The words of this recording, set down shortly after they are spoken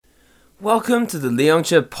Welcome to the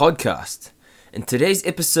Leoncha podcast. In today's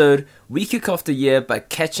episode, we kick off the year by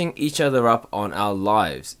catching each other up on our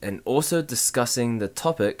lives and also discussing the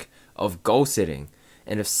topic of goal setting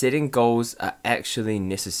and if setting goals are actually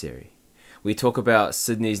necessary. We talk about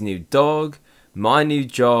Sydney's new dog, my new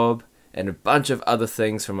job, and a bunch of other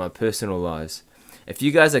things from our personal lives. If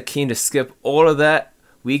you guys are keen to skip all of that,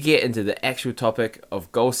 we get into the actual topic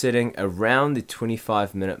of goal setting around the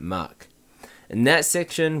 25-minute mark. In that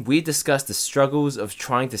section, we discuss the struggles of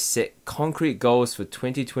trying to set concrete goals for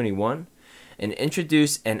 2021 and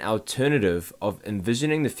introduce an alternative of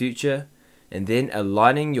envisioning the future and then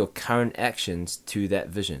aligning your current actions to that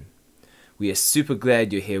vision. We are super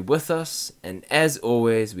glad you're here with us, and as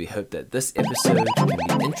always, we hope that this episode can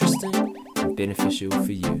be interesting and beneficial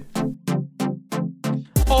for you.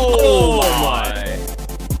 Oh my!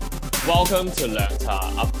 Welcome to Learnta,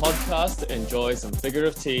 a podcast to enjoy some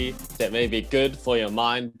figurative tea that may be good for your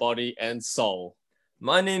mind, body, and soul.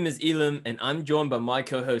 My name is Elim, and I'm joined by my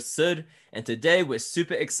co-host Sid, and today we're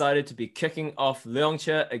super excited to be kicking off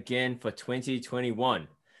Leoncha again for 2021.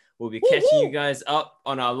 We'll be catching you guys up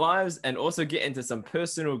on our lives and also get into some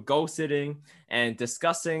personal goal setting and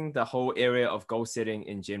discussing the whole area of goal setting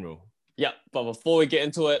in general. Yeah, but before we get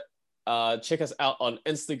into it, check us out on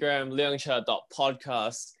Instagram,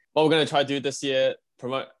 leoncha.podcast. What we're going to try to do this year,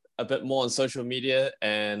 promote a bit more on social media,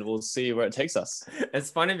 and we'll see where it takes us. It's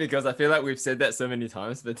funny because I feel like we've said that so many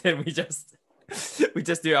times, but then we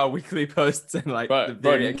just do our weekly posts and like the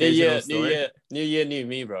very occasional story. New year, new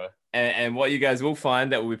me, bro. And what you guys will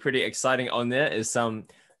find that will be pretty exciting on there is some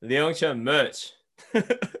Leoncha merch.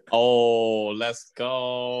 Oh, let's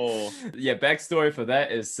go. Yeah, backstory for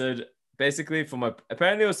that is Sid, basically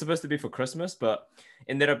apparently it was supposed to be for Christmas, but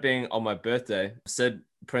ended up being on my birthday. Sid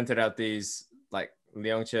printed out these like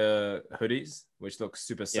Leoncha hoodies, which look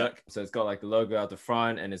super sick. Yeah. So it's got like the logo out the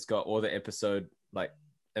front and it's got all the episode like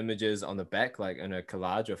images on the back, like in a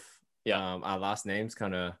collage of our last names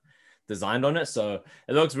kind of designed on it. So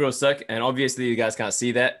it looks real sick. And obviously you guys can't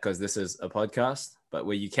see that because this is a podcast, but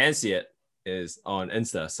where you can see it is on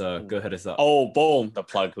Insta. So go hit us up. Oh, boom. The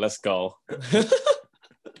plug. Let's go.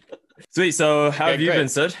 Sweet. So how have you been,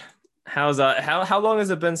 Sid? How's how long has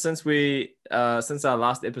it been since since our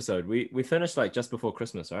last episode? We finished like just before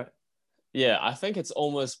Christmas, right? Yeah, I think it's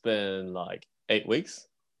almost been like 8 weeks.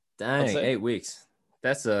 Dang, 8 weeks.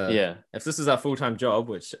 That's if this is our full-time job,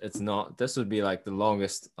 which it's not, this would be like the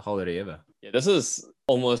longest holiday ever. Yeah, this is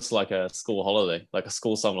almost like a school holiday, like a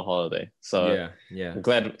school summer holiday. So yeah. I'm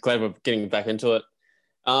glad we're getting back into it.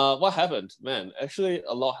 What happened? Man, actually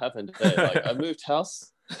a lot happened today. Like I moved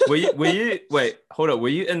house. Were you wait, hold up, were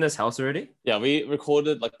you in this house already? Yeah, we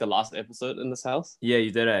recorded like the last episode in this house. Yeah, you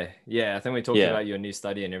did, eh? Yeah, I think we talked about your new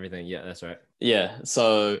study and everything. Yeah, that's right. Yeah,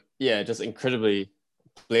 so yeah, just incredibly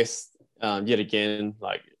blessed yet again.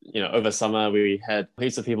 Like, you know, over summer we had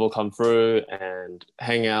heaps of people come through and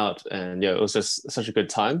hang out, and yeah, it was just such a good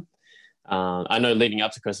time. I know leading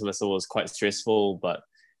up to Christmas it was quite stressful, but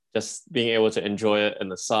just being able to enjoy it in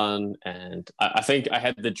the sun. And I think I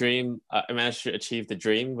had the dream. I managed to achieve the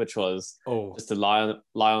dream, which was just to lie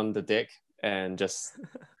on the deck and just.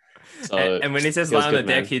 So and when he says lie on the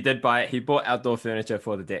deck, he bought outdoor furniture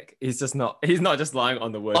for the deck. He's not just lying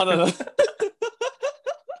on the wood. Oh, no.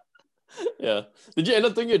 Yeah. Did you end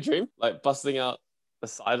up doing your dream? Like busting out the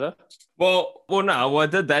cider? Well, I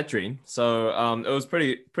did that dream. So it was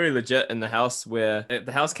pretty legit in the house where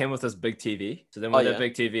the house came with this big TV. So then with that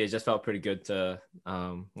big TV, it just felt pretty good to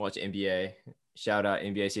watch NBA. Shout out,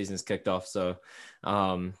 NBA season's kicked off. So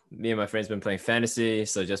me and my friends been playing fantasy.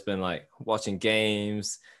 So just been like watching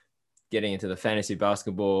games, getting into the fantasy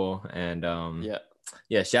basketball, and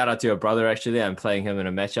shout out to your brother. Actually, I'm playing him in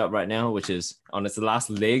a matchup right now, which is on its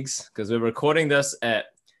last legs because we're recording this at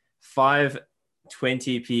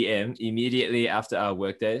 5:20 p.m. immediately after our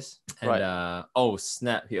work days. And oh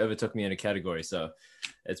snap, he overtook me in a category, so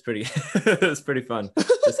it's pretty it's pretty fun.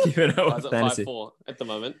 Just keeping up with fantasy. 5-4 at the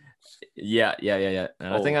moment. Yeah.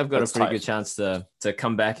 And I think I've got a pretty good chance to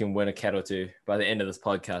come back and win a cat or two by the end of this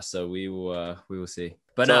podcast. So we will see.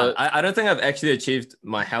 But I don't think I've actually achieved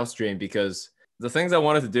my house dream because the things I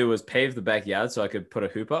wanted to do was pave the backyard so I could put a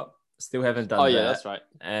hoop up. Still haven't done that. Oh yeah, that's right.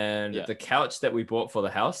 And the couch that we bought for the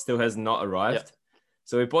house still has not arrived. Yep.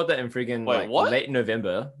 So we bought that in freaking late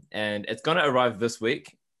November, and it's gonna arrive this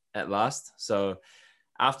week at last. So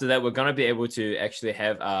after that, we're gonna be able to actually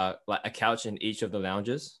have like a couch in each of the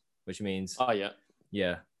lounges, which means at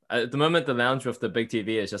the moment the lounge with the big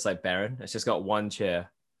TV is just like barren. It's just got one chair,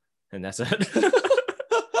 and that's it.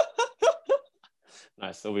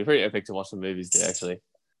 Nice. It'll be pretty epic to watch the movies there, actually.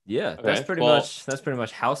 Yeah, okay. That's pretty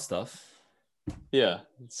much house stuff. Yeah.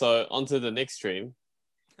 So onto the next stream.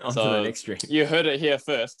 On to the So next stream. you heard it here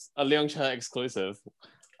first, a Leongcha exclusive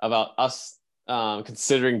about us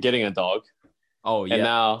considering getting a dog. Oh, And yeah.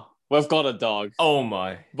 now we've got a dog. Oh,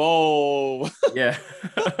 my. Whoa. Yeah.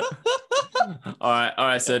 All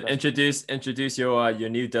right, Sid. Yeah, Introduce your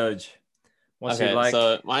new Doge. What's she okay, like?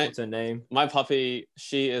 so What's her name? my puppy,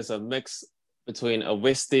 she is a mix between a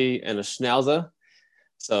Westie and a Schnauzer.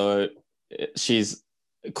 So she's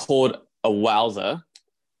called a Wowzer,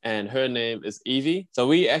 and her name is Evie. So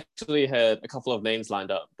we actually had a couple of names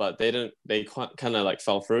lined up, but they didn't. They kind of like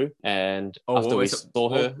fell through. And after we saw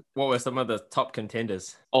her, what were some of the top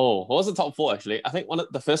contenders? oh, what was the top four actually? I think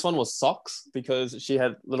the first one was Socks because she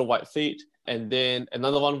had little white feet, and then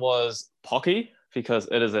another one was Pocky because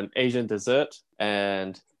it is an Asian dessert.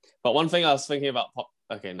 But one thing I was thinking about,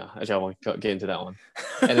 okay, no, actually I won't get into that one.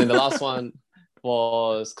 And then the last one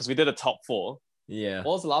was because we did a top four. Yeah.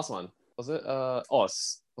 What was the last one? Was it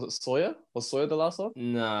was it Sawyer? Was Sawyer the last one?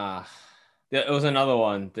 Nah. Yeah, it was another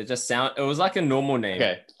one that just it was like a normal name.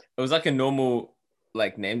 Okay. It was like a normal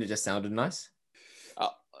like name that just sounded nice.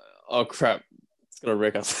 Oh crap. It's gonna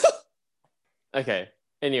wreck us. Okay.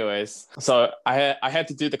 Anyways, so I had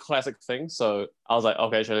to do the classic thing. So I was like,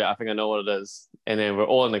 okay, Shirley, I think I know what it is. And then we're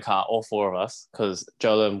all in the car, all four of us, because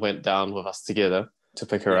Jolyn went down with us together to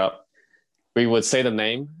pick her up. We would say the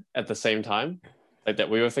name at the same time, like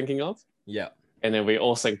that we were thinking of. Yeah. And then we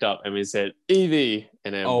all synced up and we said Evie,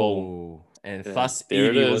 and then boom. And Yeah, thus there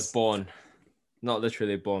it Evie is. was born. Not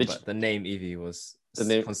literally born, but the name Evie was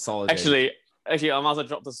consolidated. Actually, I might as well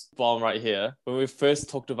drop this bomb right here. When we first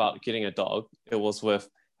talked about getting a dog, it was with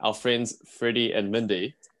our friends Freddie and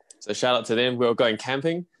Mindy. So shout out to them. We were going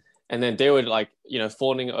camping, and then they were like,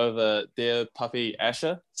 fawning over their puppy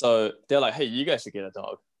Asher. So they're like, "Hey, you guys should get a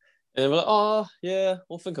dog." And then we're like, "Oh yeah,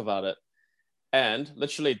 we'll think about it." And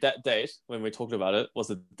literally that date when we talked about it was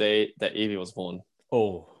the day that Evie was born.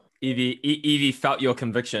 Oh, Evie felt your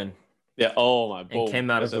conviction. Yeah. Oh my. And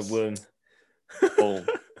came out of the womb. Boom.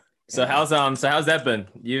 So how's that been?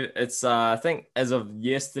 It's I think as of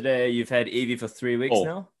yesterday you've had Evie for 3 weeks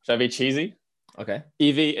now. Should I be cheesy? Okay.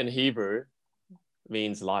 Evie in Hebrew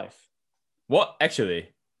means life. What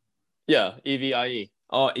actually? Yeah, Evie.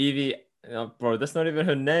 Oh, Evie, bro, that's not even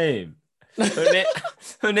her name.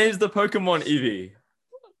 Her name's the Pokemon Evie.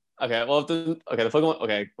 Okay, well, the Pokemon.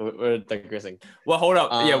 Okay, we're digressing. Well, hold up.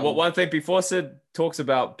 One thing before Sid talks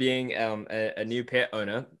about being a new pet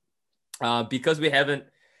owner, because we haven't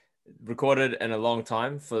recorded in a long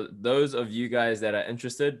time. For those of you guys that are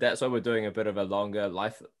interested, that's why we're doing a bit of a longer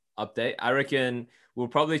life update. I reckon we'll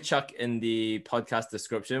probably chuck in the podcast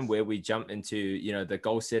description where we jump into the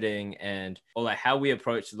goal setting or like how we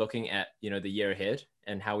approach looking at the year ahead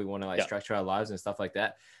and how we want to structure our lives and stuff like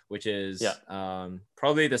that, which is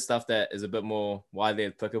probably the stuff that is a bit more widely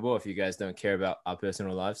applicable if you guys don't care about our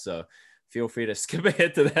personal lives. So feel free to skip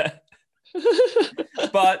ahead to that.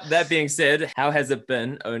 But that being said, how has it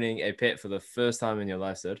been owning a pet for the first time in your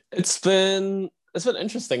life, Sid? It's been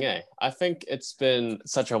interesting, eh? I think it's been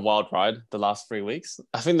such a wild ride the last 3 weeks.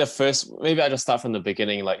 I think maybe I just start from the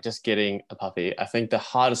beginning, like just getting a puppy. I think the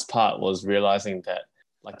hardest part was realizing that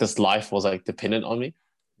like this life was like dependent on me.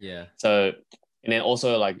 Yeah. So, and then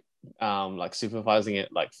also like supervising it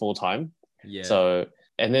like full time. Yeah. So,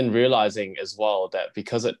 and then realizing as well that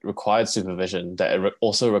because it required supervision, that it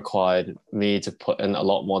also required me to put in a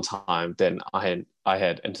lot more time than I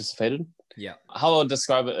had anticipated. Yeah. How I'll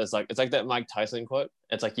describe it is like, it's like that Mike Tyson quote.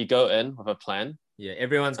 It's like you go in with a plan. Yeah.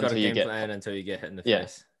 Everyone's got a game plan until you get hit in the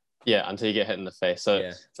face. Yeah. Until you get hit in the face. So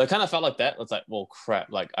it kind of felt like that. It's like, well,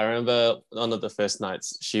 crap. Like I remember one of the first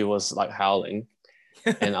nights she was like howling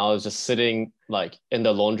and I was just sitting like in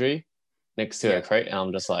the laundry next to a crate and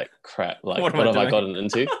I'm just like, crap. Like what have I gotten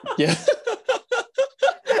into? Yeah.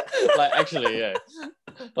 Like actually, yeah.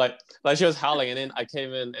 Like she was howling and then I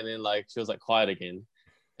came in and then like she was like quiet again.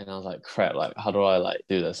 And I was like, crap, like, how do I like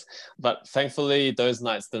do this? But thankfully, those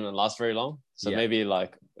nights didn't last very long. So maybe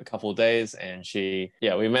like a couple of days. And we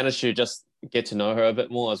managed to just get to know her a bit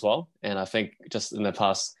more as well. And I think just in the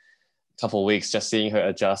past couple of weeks, just seeing her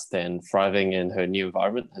adjust and thriving in her new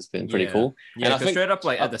environment has been pretty cool. Yeah, and I think straight up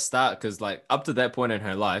like at the start, because like up to that point in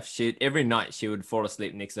her life, every night she would fall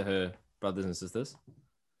asleep next to her brothers and sisters.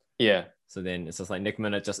 Yeah. So then it's just like Nick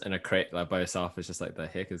Minute just in a crate like by herself. It's just like the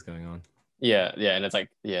heck is going on. Yeah, and it's like,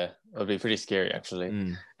 it would be pretty scary actually.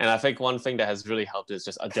 And I think one thing that has really helped is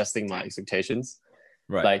just adjusting my expectations.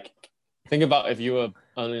 Right. Like, think about if you were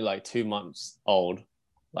only like 2 months old,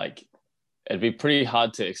 like it'd be pretty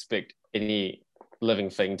hard to expect any living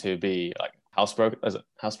thing to be like housebroken. Is it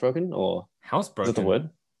housebroken or housebroken? Is it the word?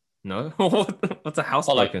 No. What's a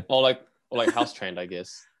housebroken? Or like or like house trained, I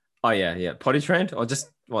guess. Oh yeah. Potty trained or just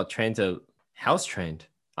trained to house trained?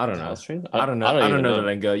 I don't know. House trained? I don't know. I don't I don't even know the know.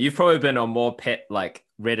 lingo. You've probably been on more pet like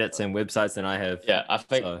Reddits and websites than I have. Yeah, So I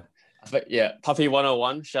think yeah, Puppy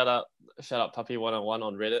 101, shout out Puppy 101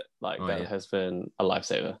 on Reddit. Like oh that yeah. has been a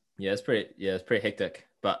lifesaver. It's pretty hectic.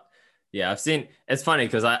 But yeah, I've seen it's funny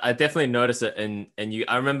because I definitely noticed it and you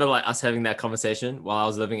I remember like us having that conversation while I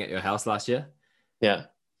was living at your house last year. Yeah.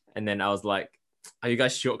 And then I was like, are you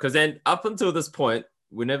guys sure? Because then up until this point,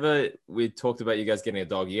 whenever we talked about you guys getting a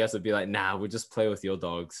dog, you guys would be like, nah, we'll just play with your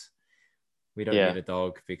dogs. We don't Yeah. need a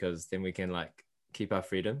dog because then we can like keep our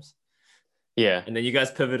freedoms. Yeah. And then you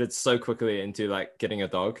guys pivoted so quickly into like getting a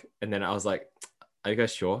dog. And then I was like, are you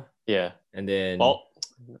guys sure? Yeah. And then Well,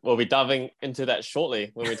 we'll be diving into that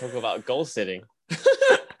shortly when we talk about goal setting.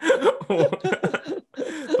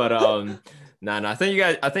 but no, I think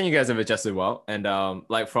you guys have adjusted well. And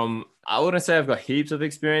like from I wouldn't say I've got heaps of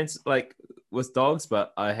experience like with dogs,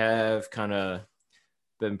 but I have kind of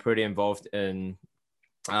been pretty involved in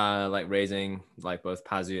like raising like both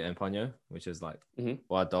Pazu and Ponyo, which is like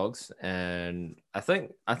wild dogs. And I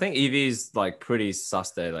think Evie's like pretty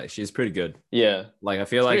sus there. Like she's pretty good. Yeah. Like I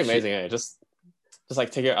feel It's like pretty amazing, eh? Just like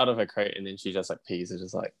take her out of her crate and then she just like pees. It's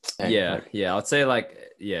just like I'd say like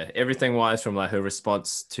everything wise from like her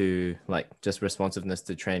response to like just responsiveness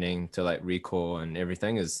to training to like recall and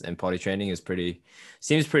everything is and potty training is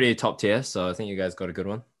seems pretty top tier. So I think you guys got a good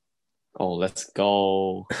one. Oh, let's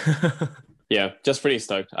go. Yeah, just pretty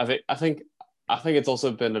stoked. I think it's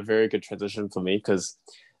also been a very good transition for me because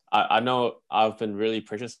I know I've been really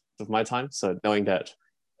precious with my time. So knowing that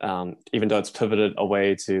even though it's pivoted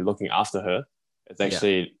away to looking after her, it's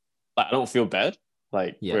actually like I don't feel bad.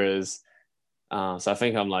 Like whereas so I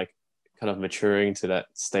think I'm like kind of maturing to that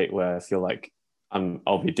state where I feel like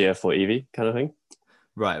I'll be there for Evie kind of thing.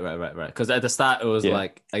 Right. Because at the start it was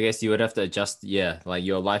like I guess you would have to adjust, like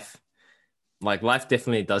your life. Like life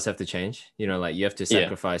definitely does have to change, like you have to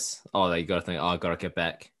sacrifice. Oh, like you gotta think, oh, I gotta get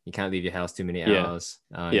back. You can't leave your house too many hours.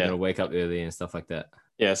 You gotta wake up early and stuff like that.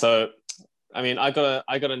 Yeah, so I mean, I got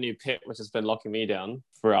a new pet which has been locking me down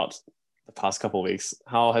throughout the past couple of weeks.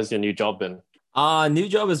 How has your new job been? New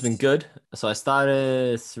job has been good. So I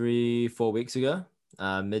started 3-4 weeks ago,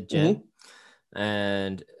 mid-Jan,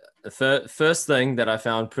 and the first thing that I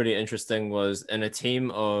found pretty interesting was in a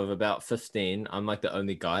team of about 15. I'm like the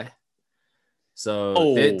only guy.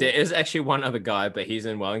 So there is actually one other guy, but he's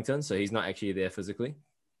in Wellington, so he's not actually there physically.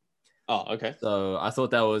 Oh, okay. So I thought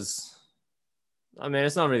that was, I mean,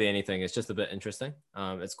 it's not really anything. It's just a bit interesting.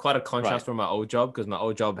 It's quite a contrast from my old job because my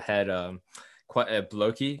old job had quite a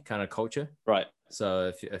blokey kind of culture. Right.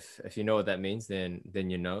 So if you know what that means, then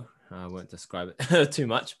you know. I won't describe it too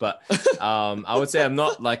much, but I would say I'm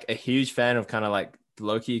not like a huge fan of kind of like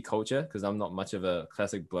blokey culture because I'm not much of a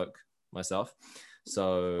classic bloke myself.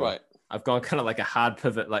 So I've gone kind of like a hard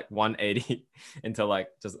pivot, like 180 into like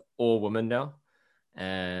just all women now.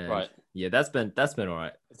 And that's been all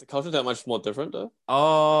right. Is the culture that much more different though?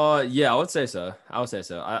 Oh yeah, I would say so.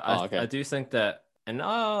 Okay. I do think that, and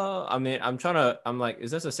I mean, I'm like,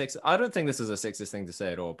 is this a sex? I don't think this is a sexist thing to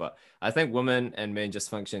say at all, but I think women and men just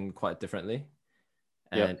function quite differently,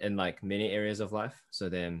 and in like many areas of life. So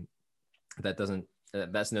then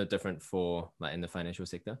that's no different for like in the financial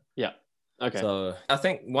sector. Yeah. Okay. So I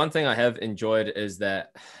think one thing I have enjoyed is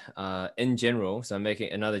that in general, so I'm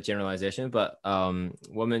making another generalization, but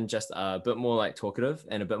women just are a bit more like talkative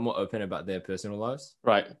and a bit more open about their personal lives.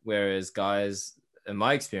 Right. Whereas guys, in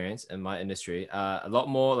my experience, in my industry, are a lot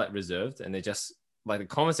more like reserved and they just like the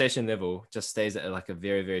conversation level just stays at like a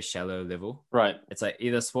very, very shallow level. Right. It's like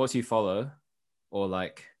either sports you follow or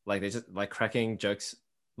like they just like cracking jokes,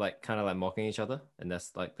 like kind of like mocking each other. And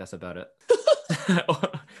that's about it.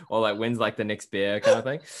 or like wins like the next beer kind of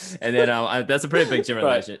thing, and then that's a pretty big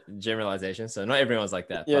generalization. So not everyone's like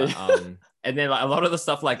that, but and then like a lot of the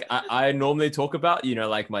stuff like I normally talk about,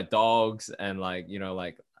 like my dogs and like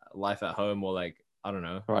like life at home or like I don't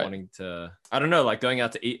know, wanting to like going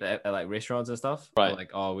out to eat at like restaurants and stuff. Or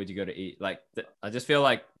like, oh, where'd you go to eat? Like I just feel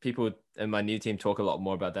like people in my new team talk a lot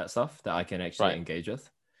more about that stuff that I can actually engage with.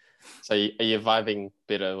 So are you vibing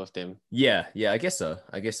better with them? Yeah, I guess so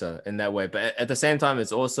in that way. But at the same time,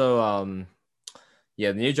 it's also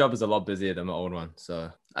the new job is a lot busier than my old one.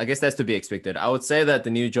 So I guess that's to be expected. I would say that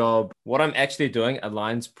the new job, what I'm actually doing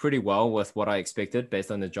aligns pretty well with what I expected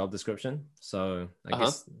based on the job description. So I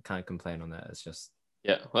guess can't complain on that. It's just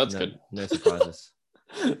well, that's good. No surprises.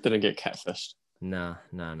 Didn't get catfished. No.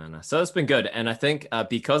 So it's been good. And I think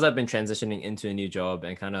because I've been transitioning into a new job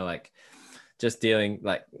and kind of like just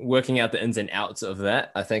working out the ins and outs of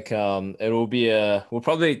that. I think we'll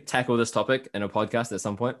probably tackle this topic in a podcast at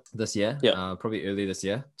some point this year, probably early this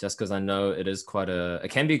year, just because I know it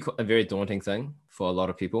can be a very daunting thing for a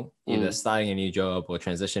lot of people, either starting a new job or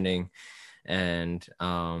transitioning. And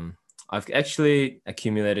I've actually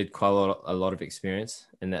accumulated quite a lot of experience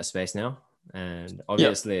in that space now. And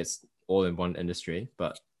obviously it's all in one industry,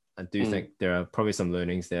 but I do think there are probably some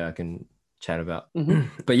learnings there I can chat about.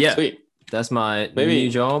 But yeah, Sweet. That's my new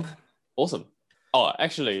job. Awesome. Oh,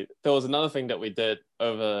 actually, there was another thing that we did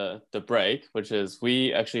over the break, which is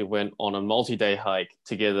we actually went on a multi-day hike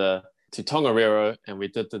together to Tongariro, and we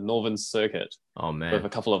did the Northern Circuit. Oh, man. With a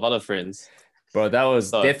couple of other friends. Bro, that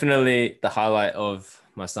was definitely the highlight of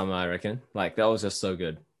my summer, I reckon. Like, that was just so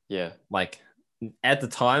good. Yeah. Like, at the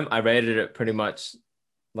time, I rated it pretty much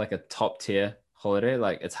like a top tier holiday.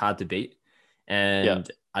 Like, it's hard to beat. And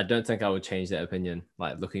I don't think I would change that opinion.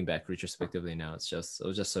 Like, looking back retrospectively now, it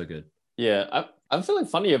was just so good. Yeah, I'm feeling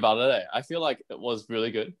funny about it. I feel like it was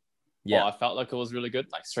really good. Yeah, I felt like it was really good,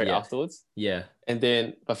 like straight afterwards. Yeah. And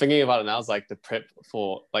then, but thinking about it now, it's like the prep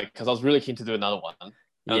for because I was really keen to do another one.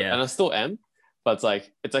 And I still am, but it's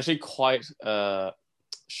like it's actually quite a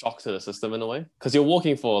shock to the system in a way, because you're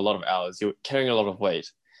walking for a lot of hours, you're carrying a lot of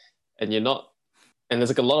weight, and you're not. And there's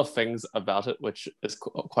like a lot of things about it which is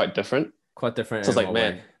quite different. Quite different. So it's like,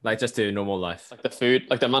 man, like just to normal life. Like the food,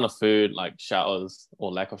 like the amount of food, like showers or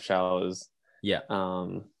lack of showers. Yeah.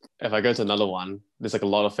 If I go to another one, there's like a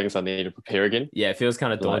lot of things I need to prepare again. Yeah, it feels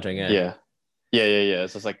kind of daunting. Yeah.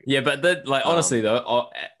 It's just like but honestly though,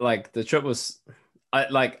 like the trip was,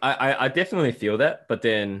 I definitely feel that, but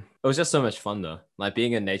then it was just so much fun though. Like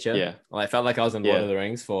being in nature. Yeah. Like, I felt like I was in Lord of the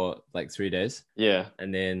Rings for like 3 days. Yeah.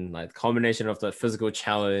 And then like the combination of the physical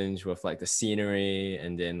challenge with like the scenery,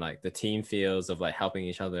 and then like the team feels of like helping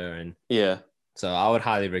each other. And so I would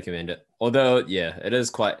highly recommend it. Although, it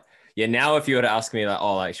is quite, now if you were to ask me like,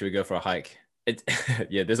 oh, like, should we go for a hike?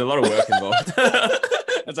 There's a lot of work involved.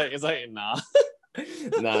 it's like, nah.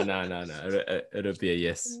 No. It'll be a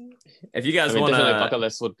yes. If you guys want definitely bucket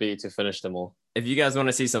list would be to finish them all. If you guys want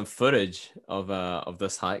to see some footage of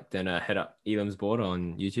this hike, then head up Elim's board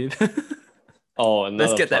on YouTube. Oh,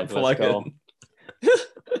 let's get that plug in.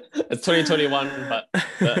 It's 2021,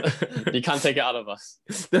 but you can't take it out of us.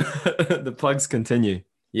 The plugs continue.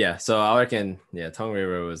 Yeah, so I reckon,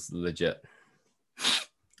 Tongariro was legit.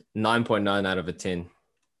 9.9 out of 10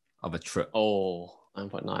 of a trip. Oh,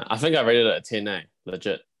 9.9. I think I rated it a 10,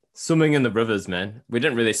 legit. Swimming in the rivers, man. We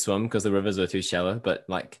didn't really swim because the rivers were too shallow, but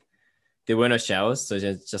like there were no showers, so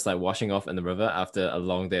just like washing off in the river after a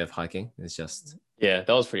long day of hiking. It's just that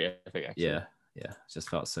was pretty epic actually. Yeah, it just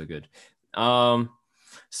felt so good.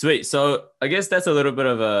 Sweet. So I guess that's a little bit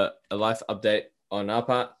of a life update on our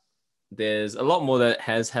part. There's a lot more that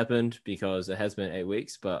has happened because it has been 8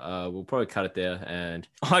 weeks, but we'll probably cut it there. And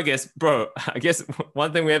I guess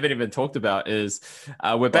one thing we haven't even talked about is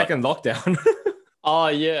we're back in lockdown. Oh,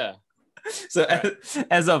 yeah. So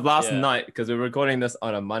as of last night, because we're recording this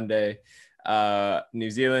on a Monday, New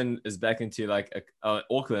Zealand is back into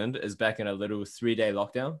Auckland is back in a little 3-day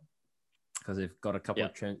lockdown because they've got a couple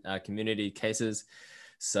of community cases.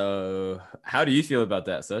 So how do you feel about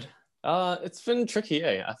that, Sid? It's been tricky,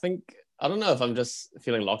 I don't know if I'm just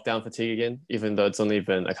feeling lockdown fatigue again, even though it's only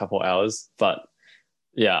been a couple hours. But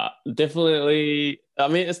definitely. I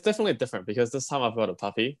mean, it's definitely different because this time I've got a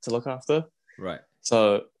puppy to look after. Right.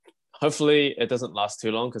 So hopefully it doesn't last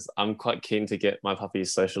too long because I'm quite keen to get my puppy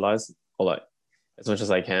socialized or like as much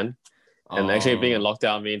as I can. And actually being in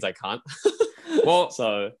lockdown means I can't. Well,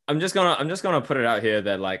 so I'm just gonna put it out here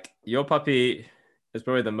that like your puppy is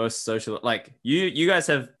probably the most social. Like you guys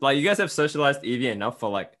have socialized Evie enough for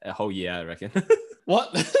like a whole year, I reckon.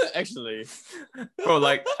 What? Actually, bro,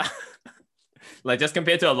 like just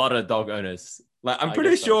compared to a lot of dog owners, like I'm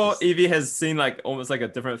pretty sure Evie has seen like almost like a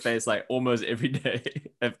different face like almost every day.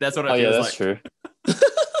 If that's what it feels like. That's true.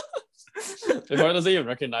 Before doesn't even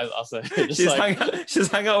recognize us. She's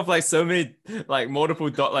hung out with like so many like multiple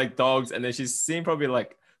dogs, and then she's seen probably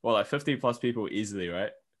like 50 plus people easily,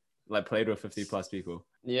 right? Like played with 50 plus people.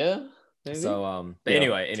 Yeah. Maybe. So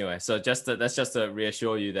anyway, so that's just to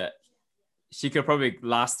reassure you that she could probably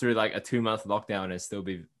last through like a 2-month lockdown and still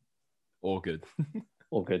be all good.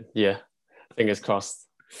 All good. Yeah. Fingers crossed.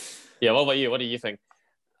 Yeah. What about you? What do you think?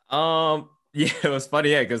 It was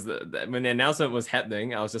funny, because when the announcement was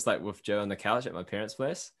happening, I was just like with Joe on the couch at my parents'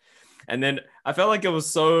 place, and then I felt like it was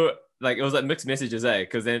so like it was like mixed messages,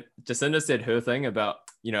 because then Jacinda said her thing about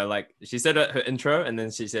like she said her intro, and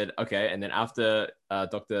then she said okay, and then after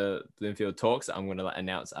Dr. Bloomfield talks, I'm gonna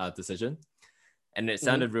announce our decision, and it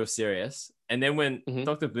sounded real serious. And then when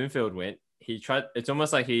Dr. Bloomfield went, he tried. It's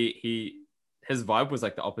almost like his vibe was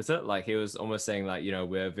like the opposite. Like he was almost saying like, you know,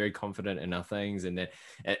 we're very confident in our things, and then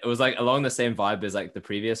it was like along the same vibe as like the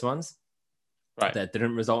previous ones, Right. that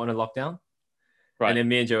didn't result in a lockdown. Right. And then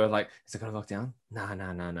me and Joe were like, is it gonna lock down? No.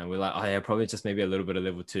 We're like, oh yeah, probably just maybe a little bit of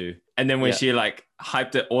level 2. And then when she like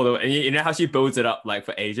hyped it all the way, and you know how she builds it up like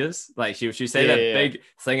for ages? Like she say that big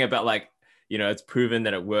thing about like, you know, it's proven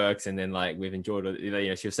that it works, and then like we've enjoyed it. You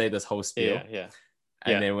know, she'll say this whole spiel.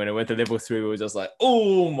 And then when it went to level 3, we were just like,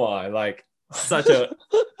 oh my, like such a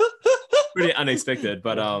pretty unexpected.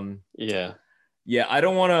 But I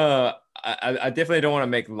don't want to. I definitely don't want to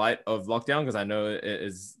make light of lockdown, because I know it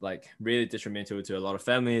is like really detrimental to a lot of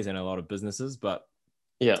families and a lot of businesses. But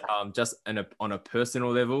just on a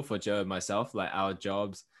personal level for Joe and myself, like our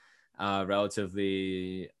jobs are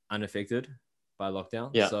relatively unaffected by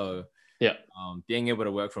lockdown. So being able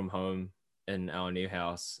to work from home in our new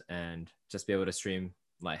house and just be able to stream,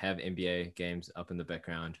 like have NBA games up in the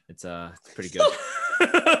background, it's pretty good.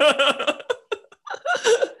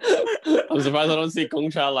 I'm surprised I don't see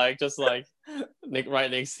Gongcha like just like right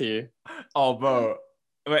next to you. Oh, bro.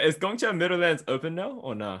 Wait, is Gongcha Middlelands open now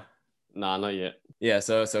or no? Nah, not yet. Yeah,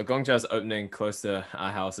 so Gongcha's opening close to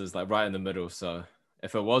our houses, like right in the middle. So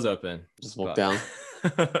if it was open, just walk down.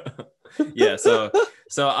 Yeah, so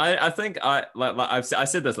I think I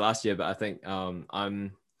said this last year, but I think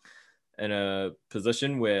I'm in a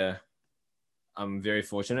position where I'm very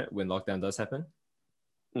fortunate when lockdown does happen.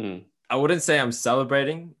 I wouldn't say I'm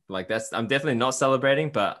celebrating, like I'm definitely not celebrating,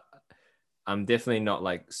 but I'm definitely not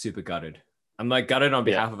like super gutted. I'm like gutted on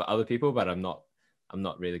behalf of other people, but I'm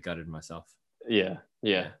not really gutted myself. Yeah,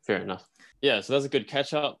 fair enough. Yeah, so that's a good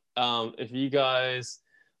catch up. If you guys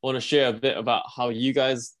want to share a bit about how you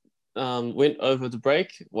guys went over the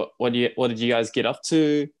break, what did you guys get up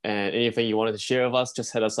to, and anything you wanted to share with us,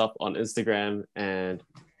 just hit us up on Instagram, and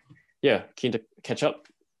keen to catch up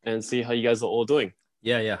and see how you guys are all doing.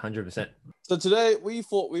 Yeah, 100%. So today we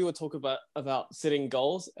thought we would talk about setting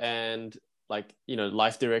goals and like, you know,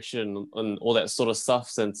 life direction and all that sort of stuff,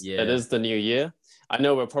 since it is the new year. I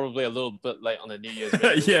know we're probably a little bit late on the New Year's.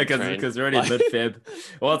 because we're already mid-Feb.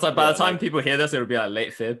 Well, it's like by the time people hear this, it'll be like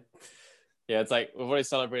late Feb. Yeah, it's like we've already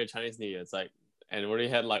celebrated Chinese New Year. It's like, and we already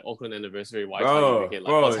had like Auckland anniversary. Bro,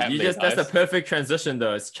 that's the perfect transition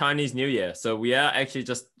though. It's Chinese New Year, so we are actually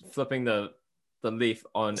just flipping the leaf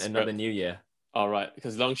on another New Year. All right,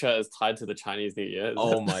 because Longsha is tied to the Chinese New Year.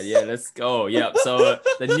 Oh my, let's go. Yep. So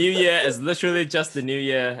the New Year is literally just the New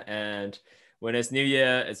Year, and when it's New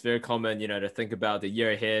Year, it's very common, you know, to think about the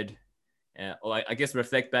year ahead, and like I guess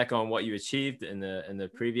reflect back on what you achieved in the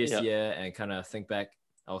previous year, and kind of think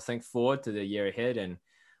forward to the year ahead and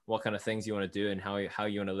what kind of things you want to do and how you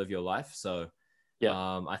want to live your life. So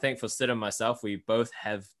I think for Sid and myself, we both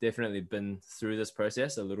have definitely been through this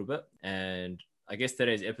process a little bit, and I guess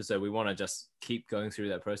today's episode, we want to just keep going through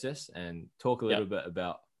that process and talk a little bit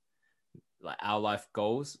about like our life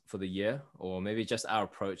goals for the year, or maybe just our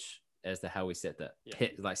approach as to how we set that,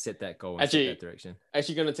 set that goal and set that direction.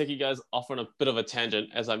 Actually going to take you guys off on a bit of a tangent,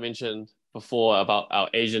 as I mentioned before about our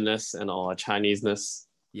Asianness and our Chineseness.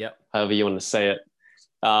 Yep. However you want to say it.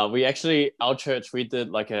 Our church, we did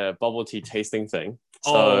like a bubble tea tasting thing.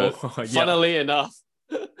 So funnily enough,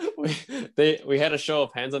 we had a show of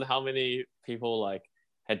hands on how many people like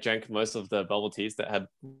had drank most of the bubble teas that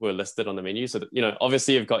were listed on the menu. So that, you know,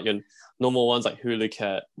 obviously you've got your normal ones like Hulu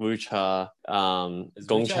Cat, Wu Cha, Gong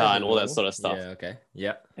Cha, and all that sort of stuff. Yeah, okay.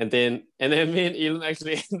 Yeah. And then me and Elim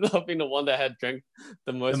actually ended up being the one that had drank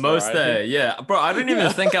the most. The most there, yeah. Bro, I didn't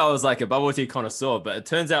even think I was like a bubble tea connoisseur, but it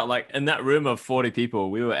turns out like in that room of 40 people,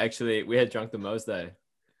 we had drunk the most there.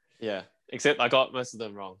 Yeah. Except I got most of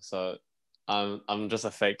them wrong. So I'm just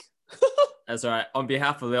a fake. That's all right. On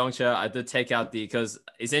behalf of Leongsha, I did take out because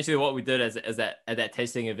essentially what we did at that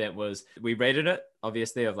tasting event was we rated it,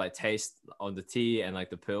 obviously, of like taste on the tea and like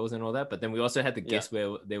the pearls and all that. But then we also had to guess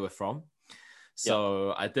where they were from.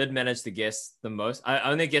 So I did manage to guess the most. I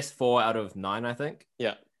only guessed 4 out of 9, I think.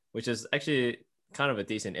 Yeah. Which is actually kind of a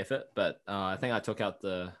decent effort. But I think I took out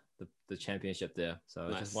the championship there. So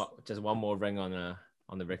nice. just one more ring on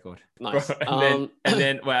the record. Nice. and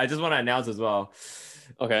then wait, I just want to announce as well.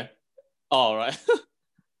 Okay. All right.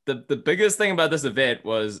 The biggest thing about this event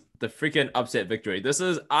was the freaking upset victory. This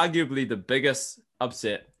is arguably the biggest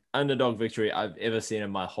upset underdog victory I've ever seen in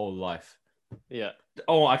my whole life. Yeah.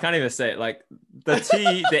 Oh, I can't even say it. Like the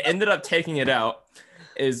tea, they ended up taking it out,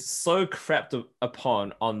 is so crapped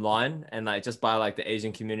upon online and like just by like the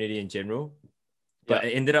Asian community in general. But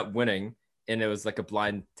it ended up winning, and it was like a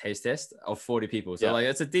blind taste test of 40 people. So like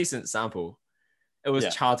it's a decent sample. It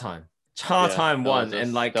was Cha Time. Cha Time won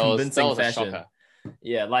in like convincing fashion.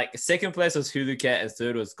 Yeah, like second place was Hulu Cat and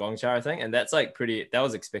third was Gongcha, I think. And that's like that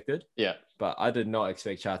was expected. Yeah. But I did not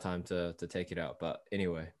expect Cha Time to take it out. But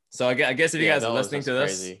anyway, so I guess if you Yeah, guys that are was listening just to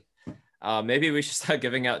this, crazy. maybe we should start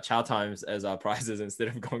giving out Cha Times as our prizes instead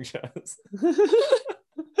of Gongchas.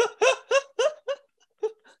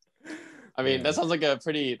 I mean, Yeah. that sounds like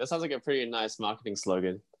a pretty nice marketing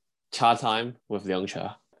slogan. Cha time with Leong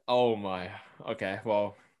Cha. Oh my. Okay.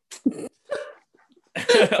 Well.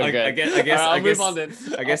 Okay. I guess. All right, I'll move on then.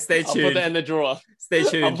 I guess stay I'll tuned. put that in the drawer. Stay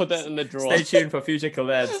tuned. I'll put that in the drawer. Stay tuned for future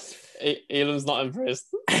collabs. Elim's not impressed.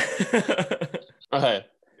 Okay,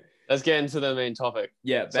 let's get into the main topic.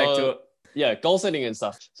 Yeah, back to it. Yeah, goal setting and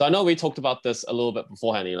stuff. So I know we talked about this a little bit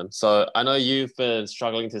beforehand, Elim. So I know you've been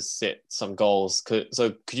struggling to set some goals.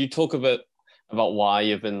 So could you talk a bit about why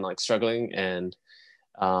you've been like struggling and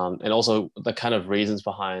also the kind of reasons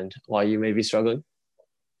behind why you may be struggling?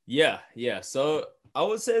 Yeah. So I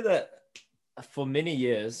would say that for many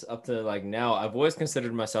years up to like now, I've always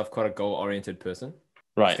considered myself quite a goal-oriented person.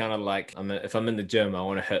 Right. It's kind of like if I'm in the gym, I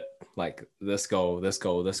want to hit like this goal,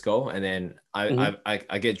 and then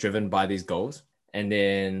I get driven by these goals. And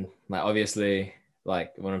then like obviously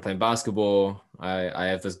like when I'm playing basketball, I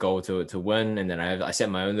have this goal to win, and then I set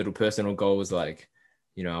my own little personal goals, like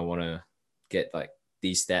I want to get like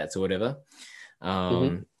these stats or whatever.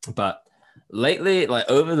 But lately, like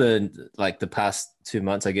over the past 2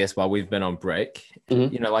 months, I guess, while we've been on break,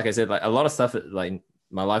 like I said, like a lot of stuff, like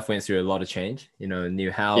my life went through a lot of change,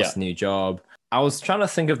 new house, new job. I was trying to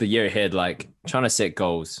think of the year ahead, like trying to set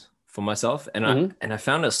goals for myself. And I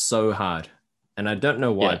found it so hard, and I don't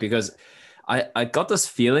know why, because I got this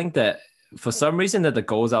feeling that for some reason that the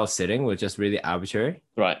goals I was setting were just really arbitrary.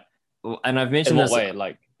 Right. And I've mentioned in what this way?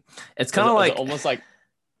 Like, it's kind of like almost like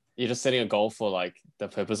you're just setting a goal for like the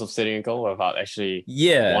purpose of setting a goal without actually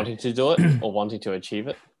wanting to do it or wanting to achieve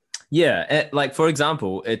it. Yeah. Like, for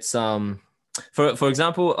example, it's, for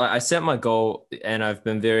example, I set my goal, and I've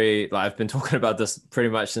been I've been talking about this pretty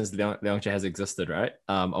much since Leongcha has existed, right?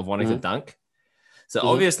 Of wanting to dunk. So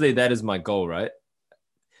obviously that is my goal, right?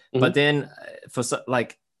 But then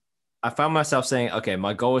I found myself saying, okay,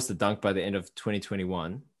 my goal is to dunk by the end of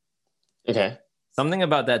 2021. Okay. Something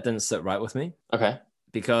about that didn't sit right with me. Okay.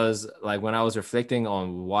 Because like when I was reflecting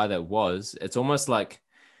on why that was, it's almost like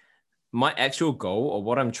my actual goal, or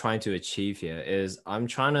what I'm trying to achieve here, is I'm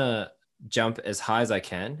trying to jump as high as I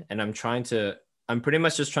can, and I'm pretty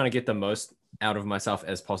much just trying to get the most out of myself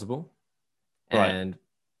as possible. Right. And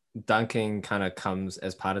dunking kind of comes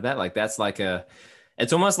as part of that. Like that's like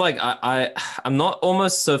it's almost like I'm not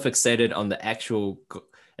almost so fixated on the actual,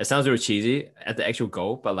 it sounds really cheesy, at the actual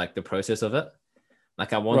goal, but like the process of it.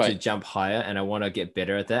 Like I want to jump higher, and I want to get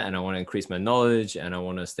better at that, and I want to increase my knowledge, and I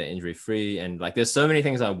want to stay injury free, and like there's so many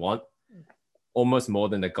things I want, almost more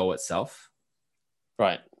than the goal itself.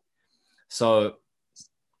 Right. So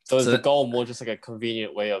is the goal more just like a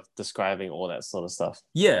convenient way of describing all that sort of stuff?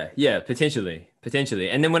 Yeah, potentially.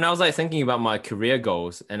 And then when I was like thinking about my career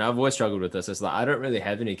goals, and I've always struggled with this, it's like I don't really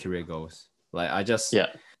have any career goals. Like I just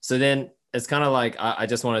So then it's kind of like I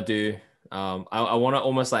just want to do. I want to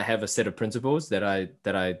almost like have a set of principles that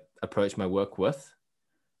I approach my work with,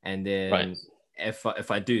 and then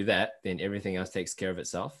if I do that, then everything else takes care of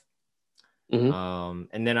itself.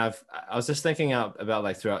 And then I was just thinking about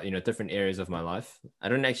like throughout different areas of my life. I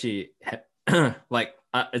don't actually like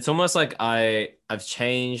it's almost like I've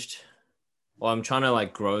changed, or I'm trying to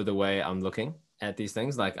like grow the way I'm looking at these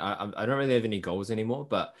things. Like I don't really have any goals anymore,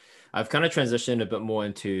 but I've kind of transitioned a bit more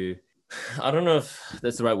into, I don't know if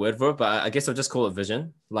that's the right word for it, but I guess I'll just call it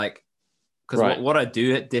vision. Like, because what I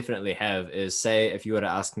do definitely have is, say, if you were to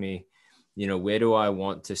ask me, where do I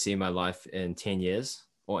want to see my life in 10 years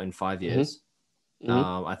or in 5 years?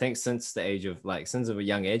 I think since a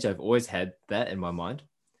young age, I've always had that in my mind.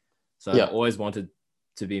 So I've always wanted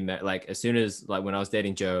to be like, as soon as like when I was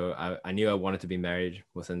dating Joe, I knew I wanted to be married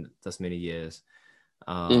within this many years.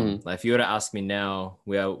 Like if you were to ask me now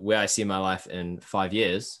where I see my life in 5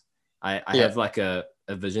 years, I have like a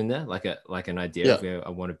vision there, like an idea of where I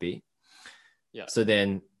want to be. Yeah. So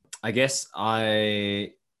then I guess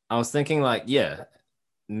I was thinking like,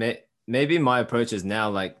 maybe my approach is now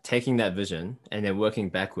like taking that vision and then working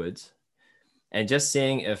backwards, and just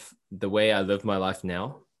seeing if the way I live my life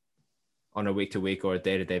now on a week to week or a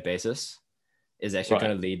day to day basis is actually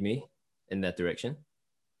going to lead me in that direction.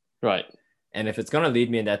 Right. And if it's going to lead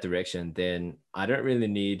me in that direction, then I don't really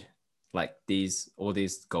need like all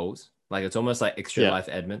these goals. Like it's almost like extra life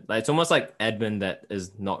admin. Like it's almost like admin that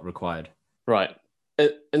is not required. Right.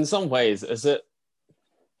 In some ways, is it,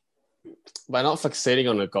 by not fixating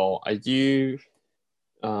on a goal, are you,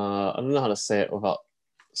 I don't know how to say it without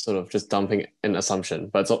sort of just dumping an assumption,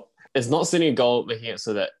 but it's not setting a goal, making it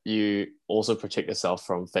so that you also protect yourself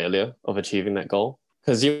from failure of achieving that goal.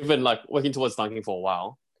 Because you've been like working towards dunking for a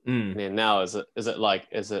while, and then now is it?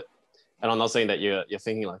 And I'm not saying that you're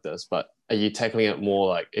thinking like this, but are you tackling it more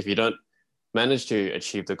like if you don't manage to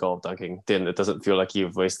achieve the goal of dunking, then it doesn't feel like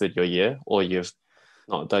you've wasted your year or you've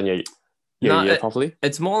not done your No, year properly?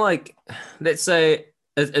 it's more like, let's say,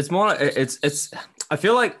 it's more like it's. I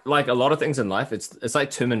feel like a lot of things in life, it's like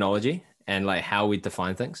terminology and like how we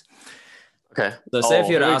define things. Okay. So say if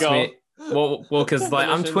you Here had we asked go. me, well, because like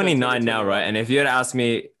I'm Definitions in 29 now, right? 2025. And if you had asked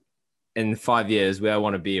me in 5 years where I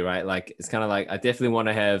want to be, right? Like it's kind of like I definitely want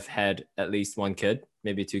to have had at least one kid,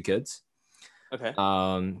 maybe two kids. Okay.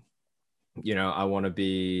 I want to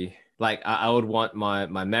be like I would want my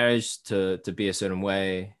marriage to be a certain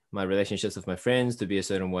way, my relationships with my friends to be a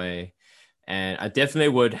certain way, and I definitely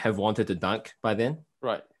would have wanted to dunk by then.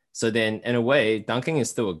 Right. So then, in a way, dunking is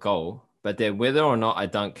still a goal, but then whether or not I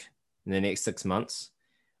dunk in the next 6 months,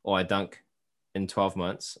 or I dunk in 12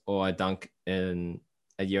 months, or I dunk in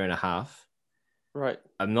a year and a half, Right.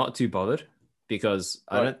 I'm not too bothered because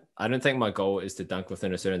Right. I don't think my goal is to dunk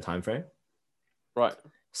within a certain time frame. Right.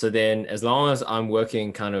 So then, as long as I'm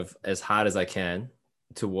working kind of as hard as I can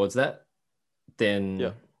towards that,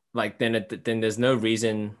 Yeah. then then there's no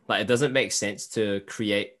reason, like it doesn't make sense to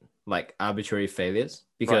create like arbitrary failures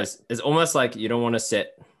Right. because it's almost like you don't want to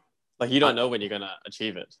set. Like you Uh, don't know when you're gonna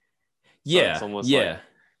achieve it. So it's yeah, almost like yeah,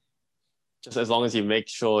 just as long as you make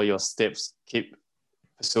sure your steps keep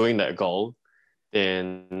pursuing that goal,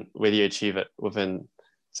 then whether you achieve it within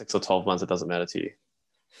 6 or 12 months, it doesn't matter to you.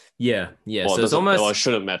 yeah. Or it So it's doesn't or it almost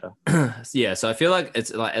shouldn't matter. yeah. So I feel like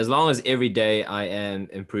it's like as long as every day I am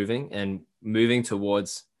improving and moving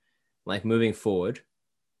towards like moving forward,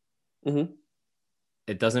 Mm-hmm.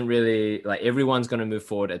 it doesn't really like everyone's going to move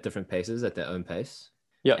forward at different paces at their own pace.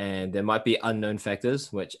 Yeah. And there might be unknown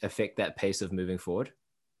factors which affect that pace of moving forward,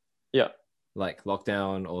 Yeah. like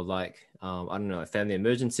lockdown or like, I don't know, family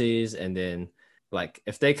emergencies. And then like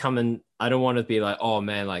if they come in, I don't want to be like, oh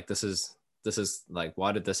man, like this is like,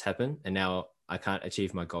 why did this happen? And now I can't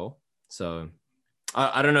achieve my goal. So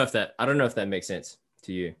I don't know if I don't know if that makes sense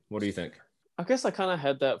to you. What do you think? I guess I kind of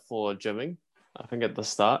had that for gymming. I think at the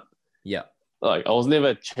start, Yeah. like I was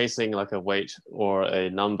never chasing like a weight or a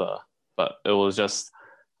number, but it was just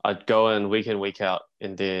I'd go in, week out,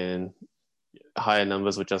 and then higher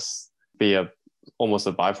numbers would just be almost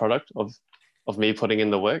a byproduct of me putting in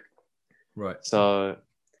the work. Right. So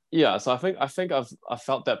yeah, so I think I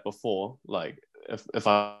felt that before, like if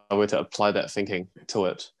I were to apply that thinking to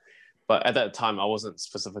it. But at that time I wasn't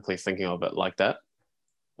specifically thinking of it like that.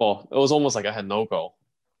 Well, it was almost like I had no goal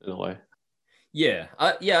in a way. Yeah.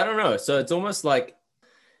 I don't know. So it's almost like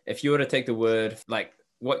if you were to take the word like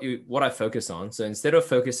what I focus on. So instead of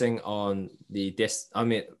focusing on I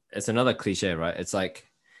mean, it's another cliche, right? It's like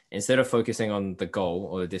instead of focusing on the goal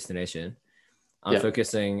or the destination, Yeah.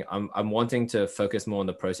 I'm wanting to focus more on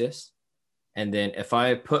the process. And then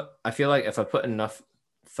I feel like if I put enough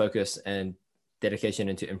focus and dedication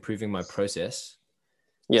into improving my process,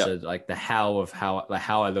 Yeah. so like the how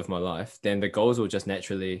I live my life, then the goals will just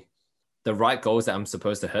naturally, the right goals that I'm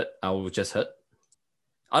supposed to hit, I will just hit.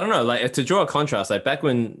 I don't know, like to draw a contrast, like back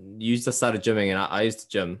when you just started gymming and I used to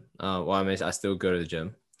gym, well, I mean, I still go to the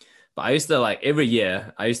gym, but I used to like every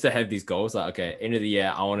year, I used to have these goals like, okay, end of the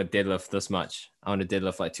year, I want to deadlift this much. I want to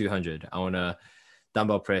deadlift like 200. I want to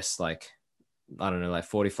dumbbell press like, I don't know, like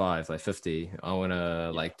 45, like 50. I want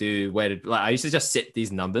to like do weighted, like I used to just set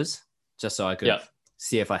these numbers just so I could Yeah.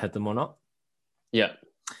 see if I hit them or not. Yeah.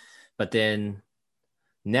 But then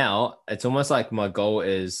now it's almost like my goal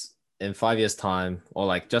is in 5 years' time, or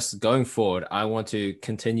like just going forward, I want to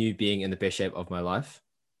continue being in the best shape of my life,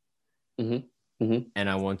 Mm-hmm. Mm-hmm. and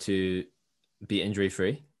I want to be injury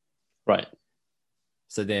free. Right.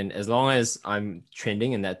 So then, as long as I'm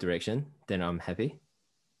trending in that direction, then I'm happy.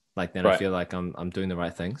 Like then I Right. feel like I'm doing the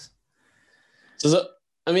right things. So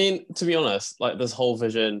I mean, to be honest, like this whole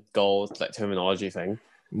vision, goal, like terminology thing,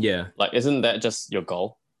 Yeah, like isn't that just your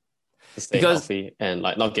goal to stay because healthy and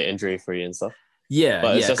like not get injury free and stuff? yeah,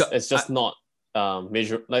 But yeah. it's just not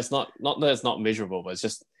measure. Like it's not that it's not measurable, but it's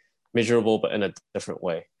just measurable, but in a different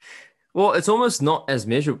way. Well, it's almost not as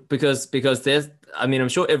measurable because there's. I mean, I'm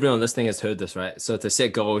sure everyone listening has heard this, right? So to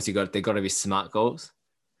set goals, they got to be SMART goals.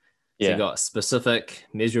 So you Yeah. got specific,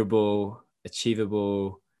 measurable,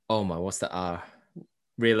 achievable. Oh my, what's the R?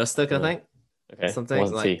 Realistic, I think. Okay. Something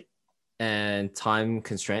What's the like, T? and time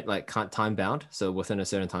constraint, like can't time bound. So within a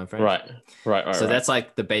certain time frame. Right. Right. So Right. that's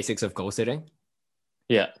like the basics of goal setting.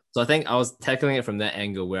 Yeah. So I think I was tackling it from that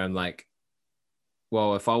angle where I'm like,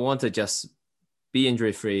 well, if I want to just be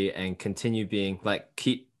injury free and continue being like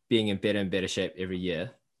keep being in better and better shape every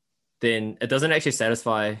year, then it doesn't actually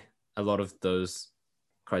satisfy a lot of those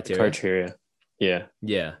criteria. Yeah.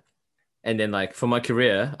 Yeah. And then like for my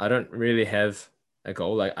career, I don't really have a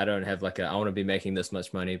goal. Like I don't have like I want to be making this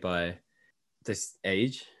much money by this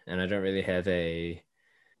age. And I don't really have I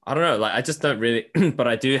don't know, like I just don't really, but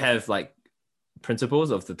I do have like principles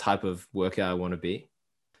of the type of worker I want to be.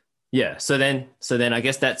 Yeah. So then I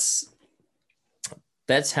guess that's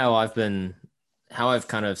how I've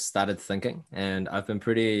kind of started thinking. And I think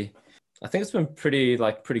it's been pretty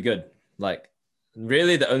good. Like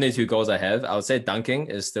really the only two goals I have, I would say dunking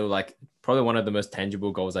is still like probably one of the most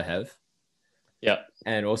tangible goals I have. Yeah.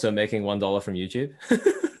 And also making $1 from YouTube.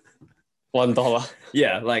 $1.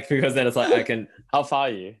 Yeah, like because then it's like I can. How far are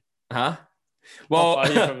you? Huh? How Well, far are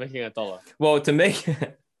you from making $1? well, to make all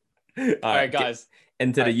All right, guys.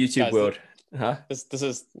 into the YouTube world. Huh? This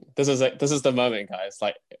is the moment, guys.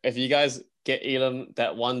 Like, if you guys get Elim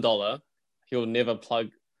that $1, he'll never plug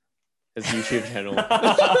his YouTube channel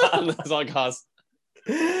on this podcast.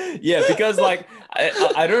 Yeah, because like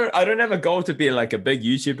I don't have a goal to be like a big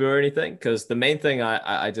YouTuber or anything. Because the main thing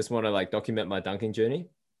I just want to like document my dunking journey.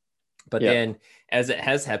 But then, as it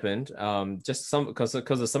has happened, just because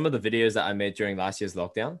of some of the videos that I made during last year's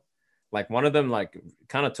lockdown, like one of them like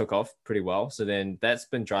kind of took off pretty well. So then that's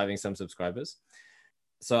been driving some subscribers.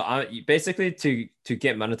 So I basically to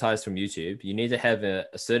get monetized from YouTube, you need to have a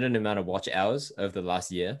certain amount of watch hours over the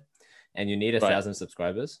last year, and you need 1,000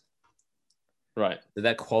 subscribers. Right. So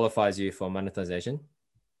that qualifies you for monetization.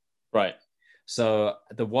 Right. So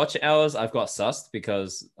the watch hours I've got sussed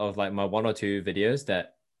because of like my one or two videos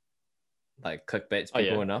that like clickbaits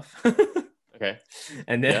people enough. Okay.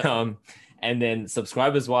 And then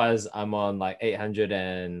subscribers wise, I'm on like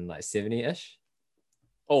 870-ish.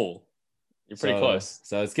 Oh, you're pretty close.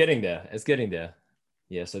 So it's getting there.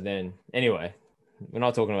 Yeah. So then anyway, we're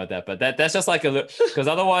not talking about that, but that's just like a little, because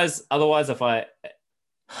otherwise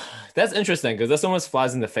that's interesting because this almost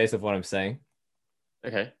flies in the face of what I'm saying.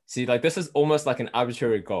 Okay. See, like this is almost like an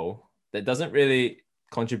arbitrary goal that doesn't really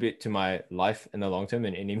contribute to my life in the long term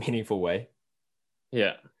in any meaningful way.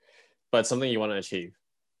 Yeah. But something you want to achieve.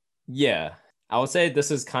 Yeah. I would say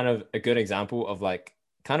this is kind of a good example of like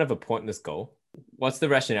kind of a pointless goal. What's the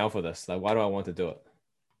rationale for this? Like, why do I want to do it?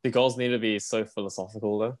 The goals need to be so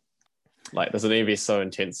philosophical though. Like, does it need to be so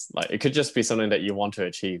intense? Like, it could just be something that you want to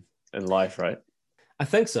achieve in life, right? I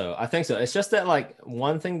think so. It's just that like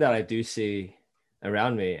one thing that I do see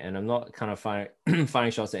around me, and I'm not kind of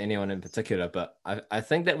firing shots at anyone in particular, but I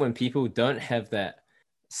think that when people don't have that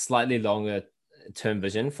slightly longer term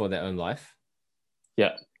vision for their own life,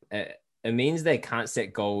 it means they can't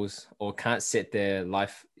set goals or can't set their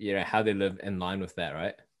life, how they live in line with that,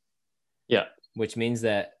 right? Yeah. Which means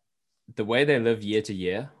that the way they live year to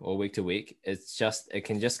year or week to week, it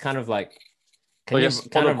can just kind of like just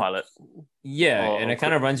autopilot. And it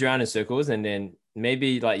kind of runs around in circles, and then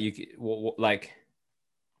maybe like like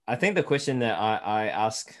I think the question that I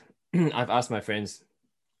ask I've asked my friends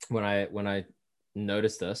when I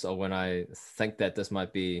notice this, or when I think that this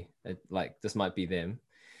might be them,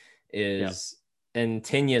 is in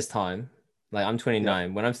 10 years time, like I'm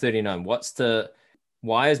 29, when I'm 39,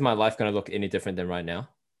 why is my life going to look any different than right now?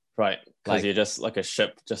 Right. Because you're just like a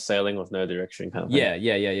ship just sailing with no direction kind of thing.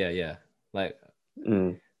 Yeah.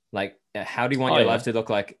 Like how do you want your life to look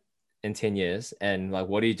like in 10 years? And like,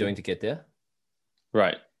 what are you doing to get there?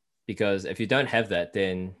 Right. Because if you don't have that,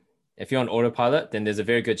 then if you're on autopilot, then there's a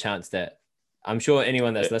very good chance that I'm sure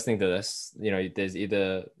anyone that's listening to this, there's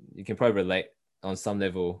either, you can probably relate on some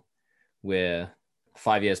level where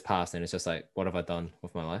 5 years pass and it's just like, what have I done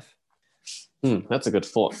with my life? That's a good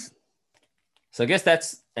thought. So I guess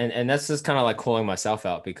that's just kind of like calling myself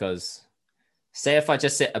out, because say if I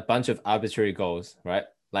just set a bunch of arbitrary goals, right?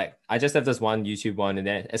 Like I just have this one YouTube one, and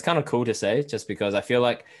then it's kind of cool to say, just because I feel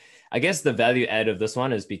like, I guess the value add of this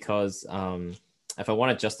one is because if I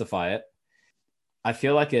want to justify it, I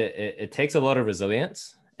feel like it takes a lot of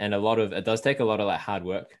resilience, and it does take a lot of like hard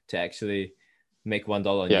work to actually make $1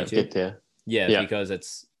 on YouTube. Get there. Yeah, because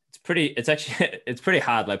it's pretty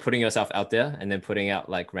hard, like putting yourself out there and then putting out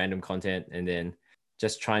like random content and then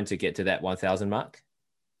just trying to get to that 1,000 mark.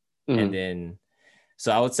 And then,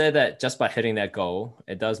 so I would say that just by hitting that goal,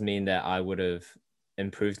 it does mean that I would have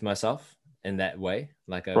improved myself in that way.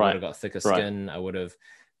 Like I would have got thicker skin. I would have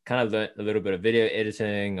kind of learned a little bit of video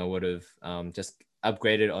editing. I would have just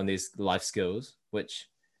upgraded on these life skills, which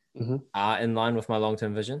are in line with my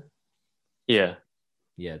long-term vision. Yeah,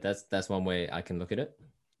 that's one way I can look at it.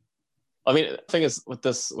 I mean, the thing is with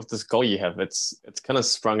this goal you have, it's kind of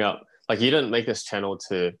sprung up. Like you didn't make this channel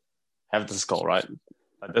to have this goal, right?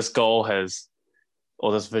 Like this goal has,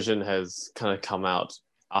 or this vision has kind of come out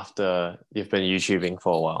after you've been YouTubing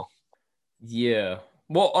for a while. Yeah.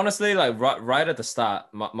 Well, honestly, like right at the start,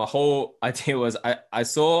 my whole idea was I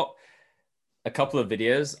saw a couple of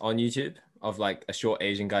videos on YouTube of like a short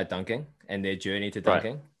Asian guy dunking and their journey to Right,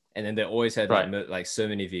 dunking, and then they always had like right, like so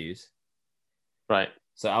many views. right.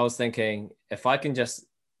 So I was thinking if I can just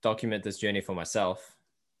document this journey for myself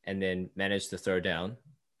and then manage to throw down,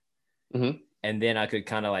 Hmm. and then I could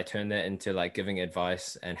kind of like turn that into like giving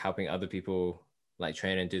advice and helping other people like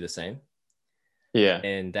train and do the same. Yeah,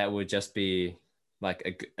 And that would just be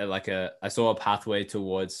like a I saw a pathway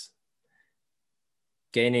towards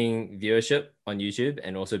gaining viewership on YouTube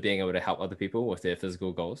and also being able to help other people with their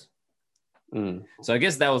physical goals. mm. So I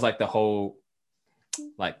guess that was like the whole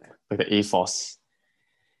like Like the ethos.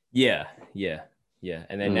 yeah, yeah, yeah.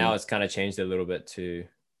 And then now Mm. it's kind of changed a little bit to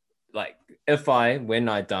like if I when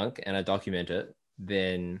I dunk and I document it,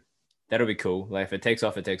 then that'll be cool. Like if it takes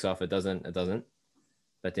off, it takes off. It doesn't, it doesn't.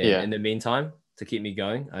 But then Yeah, in the meantime, to keep me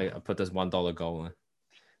going, I put this $1 goal in.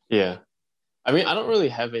 yeah. I mean, I don't really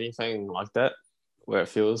have anything like that where it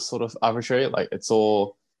feels sort of arbitrary. Like it's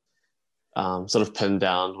all sort of pinned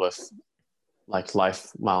down with like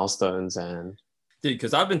life milestones, and Dude,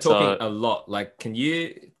 because I've been talking so a lot. Like, can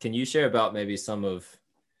you share about maybe some of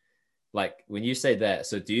like when you say that?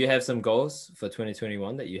 So do you have some goals for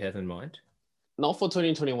 2021 that you have in mind? not for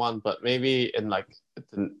 2021, but maybe in like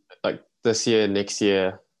this year, next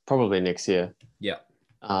year, probably next year. Yeah.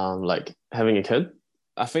 Like having a kid.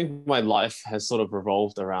 I think my life has sort of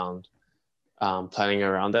revolved around planning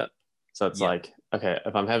around it. So it's Yeah. like, okay,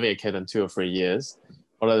 if I'm having a kid in 2 or 3 years,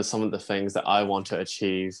 what are some of the things that I want to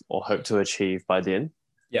achieve or hope to achieve by then?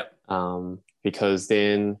 Yeah. Because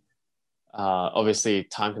then obviously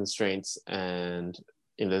time constraints and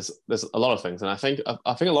there's a lot of things, and I think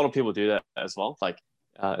a lot of people do that as well. Like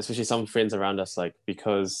especially some friends around us, like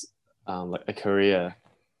because like a career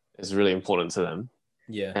is really important to them,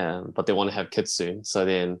 Yeah. but they want to have kids soon. So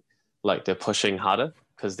then, like they're pushing harder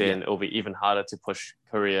because Yeah. then it'll be even harder to push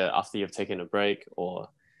career after you've taken a break or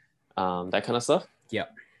that kind of stuff. Yeah.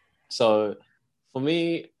 So for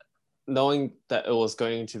me, knowing that it was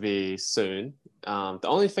going to be soon, the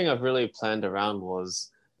only thing I've really planned around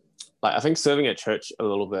was like I think serving at church a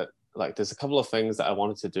little bit. Like there's a couple of things that I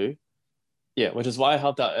wanted to do. Yeah, which is why I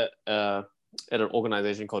helped out at an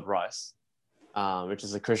organization called Rice, which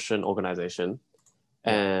is a Christian organization,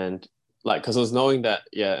 Yeah. and like because I was knowing that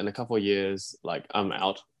yeah, in a couple of years like I'm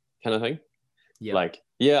out, kind of thing. Yeah. Like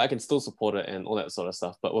yeah, I can still support it and all that sort of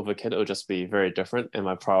stuff, but with a kid it will just be very different, and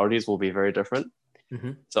my priorities will be very different.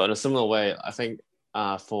 Mm-hmm. So in a similar way, I think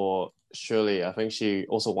for Shirley, I think she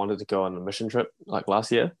also wanted to go on a mission trip like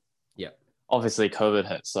last year. Yeah. Obviously, COVID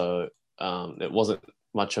hit, so it wasn't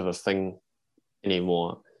much of a thing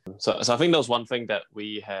anymore. So I think that was one thing that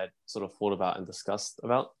we had sort of thought about and discussed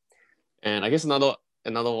about. And I guess another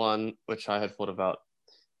one which I had thought about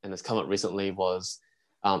and has come up recently was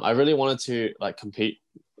I really wanted to like compete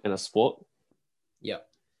in a sport. Yeah.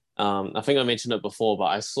 I think I mentioned it before, but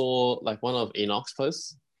I saw like one of Enoch's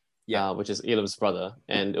posts, Yeah. which is Elim's brother,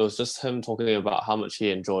 and it was just him talking about how much he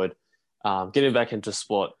enjoyed getting back into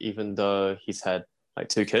sport, even though he's had like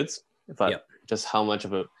 2 kids, but Yeah. just how much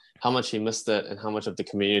he missed it, and how much of the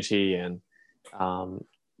community and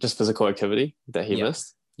just physical activity that he Yeah.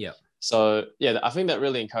 missed. Yeah. So yeah, I think that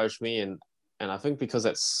really encouraged me, and I think because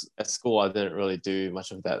at school I didn't really do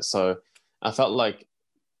much of that, so I felt like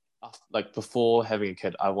before having a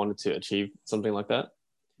kid, I wanted to achieve something like that.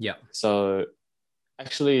 Yeah. So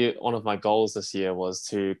actually, one of my goals this year was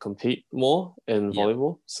to compete more in Yeah.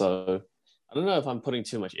 volleyball. So I don't know if I'm putting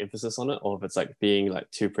too much emphasis on it or if it's like being like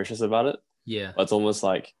too precious about it. Yeah. But it's almost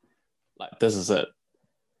like this is it.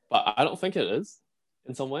 But I don't think it is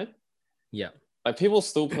in some way. Yeah. Like people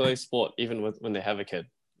still play sport even when they have a kid,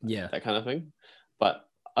 Yeah. that kind of thing. But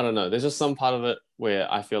I don't know. There's just some part of it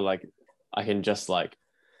where I feel like I can just like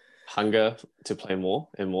hunger to play more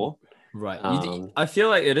and more. Right. I feel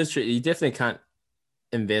like it is true. You definitely can't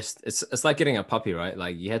invest. It's like getting a puppy, right?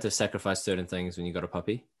 Like you had to sacrifice certain things when you got a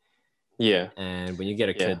puppy, Yeah, and when you get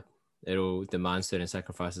a yeah, kid, it'll demand certain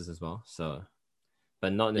sacrifices as well. So,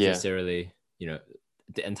 but not yeah, necessarily,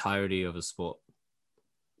 the entirety of a sport.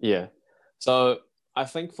 yeah. So I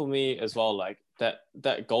think for me as well, like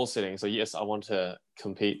that goal setting. So yes, I want to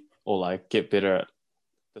compete or like get better at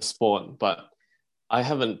the sport, but I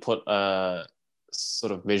haven't put a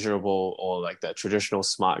sort of measurable or like that traditional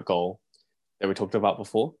SMART goal that we talked about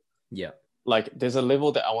before. Yeah. Like there's a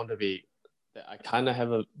level that I want to be that I kind of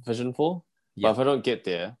have a vision for, but Yeah. if I don't get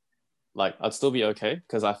there, like I'd still be okay,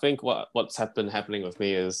 because I think what's been happening with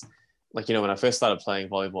me is like, when I first started playing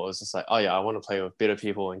volleyball, it was just like, oh yeah, I want to play with better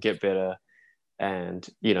people and get better and,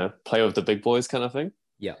 play with the big boys kind of thing.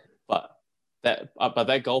 Yeah. But that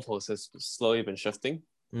goalpost has slowly been shifting.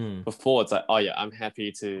 Mm. Before it's like, oh yeah, I'm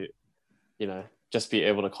happy to, just be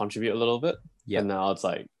able to contribute a little bit. Yeah. And now it's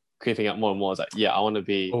like creeping up more and more. It's like, yeah, I want to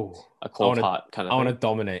be a core part kind of I thing. want to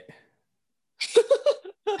dominate.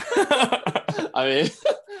 I mean,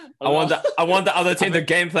 I want the other team to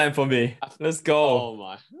game plan for me. Let's go. Oh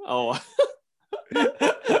my. Oh.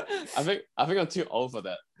 I think I'm too old for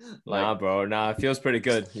that. Nah, bro. Nah, it feels pretty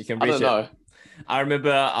good. You can reach it. I don't know. I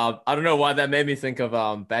remember, I don't know why that made me think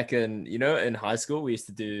of back in, in high school, we used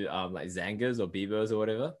to do like Zangas or Bebos or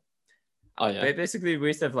whatever. Oh yeah. Basically, we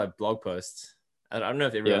used to have like blog posts. I don't know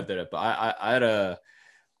if everyone did it, but I had a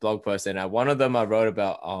blog post, and one of them I wrote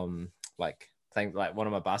about like one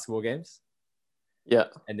of my basketball games. Yeah.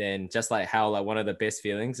 And then just like how like one of the best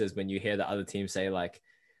feelings is when you hear the other team say like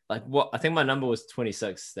what, I think my number was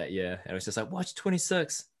 26 that year, and it was just like, watch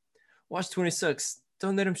 26,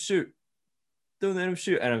 don't let him shoot. And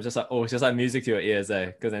I'm just like, oh, it's just like music to your ears,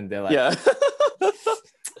 because then they're like, yeah.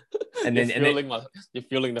 And then you're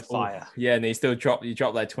feeling the fire. Yeah, and then you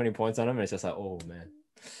drop like 20 points on them, and it's just like, oh man.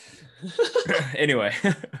 Anyway.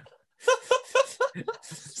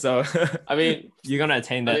 So I mean, you're gonna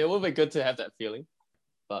attain that. I mean, it would be good to have that feeling,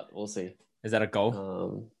 but we'll see. Is that a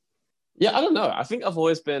goal? Yeah, I don't know. I think I've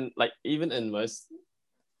always been like, even in most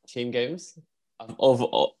team games, I've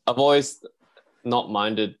always not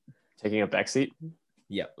minded taking a backseat.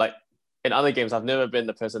 Yeah. Like in other games, I've never been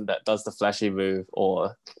the person that does the flashy move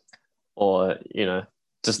or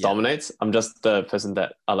just dominates. I'm just the person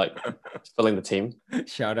that I like filling the team.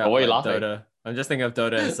 Shout out like Dota. I'm just thinking of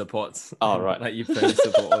Dota and supports. Oh, right. Like you play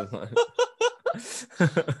support all the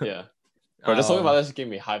time. Yeah. Bro, just talking about this give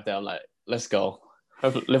me hyped down. Like, let's go.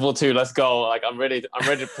 Level 2, let's go. Like, I'm ready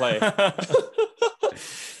to play.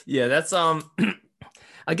 Yeah, that's I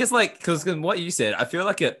guess like, because what you said, I feel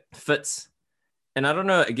like it fits. And I don't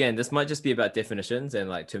know, again, this might just be about definitions and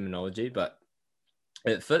like terminology, but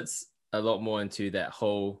it fits a lot more into that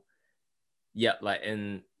whole, like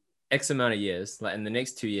in X amount of years, like in the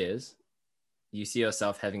next 2 years, you see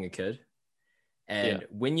yourself having a kid. And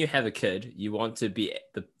when you have a kid, you want to be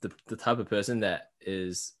the type of person that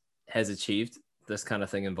has achieved this kind of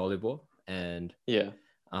thing in volleyball, and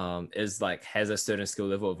is like has a certain skill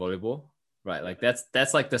level of volleyball, right? Like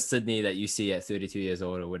that's like the Sydney that you see at 32 years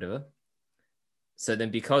old or whatever. So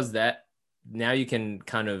then because that, now you can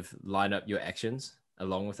kind of line up your actions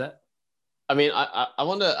along with that. I mean, I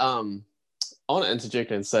want to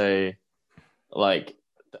interject and say, like,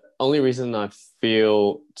 the only reason I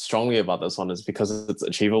feel strongly about this one is because it's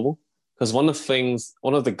achievable. Because one of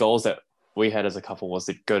the goals that we had as a couple was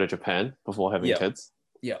to go to Japan before having kids.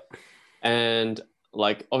 Yeah. And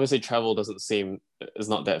like, obviously travel is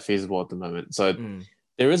not that feasible at the moment. So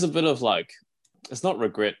there is a bit of like, it's not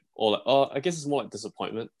regret or like, I guess it's more like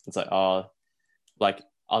disappointment. It's like, like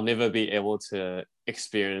I'll never be able to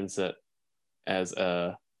experience it as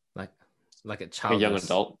a child, a young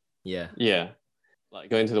adult. Yeah. Yeah. Like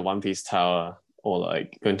going to the One Piece Tower or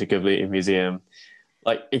like going to Ghibli Museum.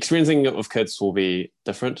 Like experiencing it with kids will be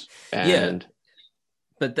different. And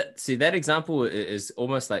but that example is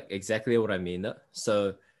almost like exactly what I mean though.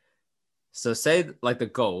 So say like the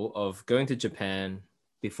goal of going to Japan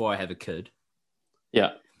before I have a kid.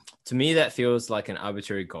 Yeah. To me, that feels like an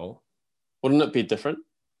arbitrary goal. Wouldn't it be different?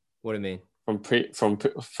 What do you mean?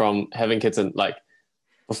 From having kids and like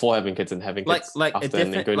before having kids and having kids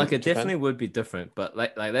it definitely would be different. But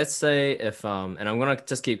like let's say if and I'm gonna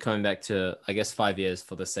just keep coming back to, I guess, 5 years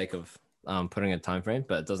for the sake of putting a time frame,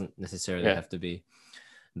 but it doesn't necessarily have to be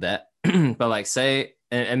that. But like say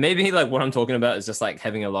and maybe like what I'm talking about is just like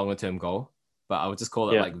having a longer term goal, but I would just call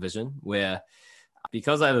it like vision, where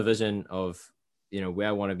because I have a vision of where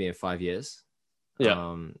I want to be in 5 years.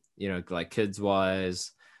 Like kids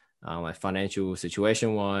wise, like financial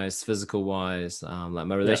situation wise, physical wise, like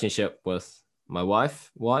my relationship with my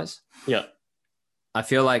wife wise. Yeah. I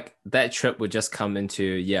feel like that trip would just come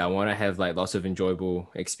into, I want to have like lots of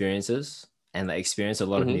enjoyable experiences and like experience a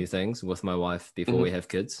lot of new things with my wife before we have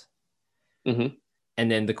kids. Mm-hmm.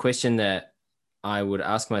 And then the question that I would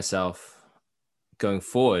ask myself going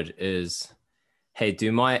forward is, hey,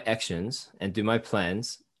 do my actions and do my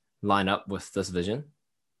plans line up with this vision?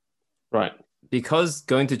 Right. Because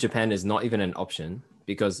going to Japan is not even an option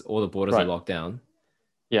because all the borders are locked down.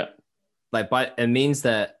 Yeah. But it means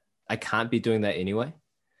that I can't be doing that anyway.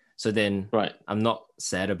 So then I'm not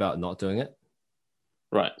sad about not doing it.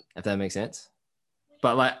 Right. If that makes sense.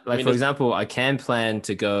 But like for example, I can plan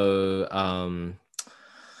to go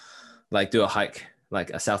like do a hike like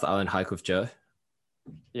a South Island hike with Joe.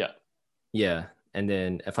 Yeah. Yeah. And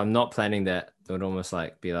then if I'm not planning that, it would almost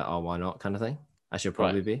like be like, oh, why not kind of thing. I should Right.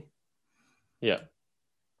 probably be. Yeah.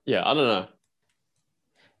 Yeah. I don't know.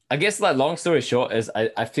 I guess like long story short is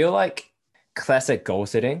I feel like classic goal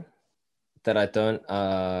setting that I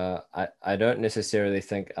don't necessarily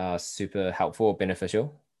think are super helpful or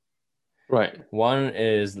beneficial. Right. One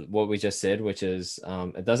is what we just said, which is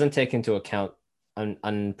it doesn't take into account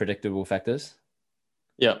unpredictable factors.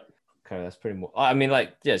 Yeah. Okay, that's pretty more. I mean,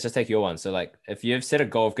 like, yeah, just take your one. So, like, if you've set a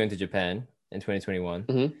goal of going to Japan in 2021,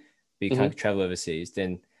 Mm-hmm. but you Mm-hmm. can't travel overseas,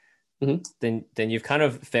 then Mm-hmm. then you've kind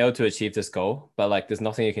of failed to achieve this goal. But like, there's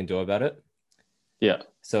nothing you can do about it. Yeah.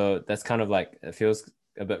 So that's kind of like it feels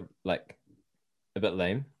a bit like a bit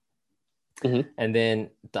lame. Mm-hmm. And then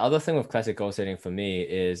the other thing with classic goal setting for me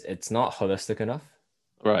is it's not holistic enough.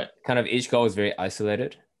 Right. Kind of each goal is very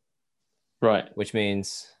isolated, Right. which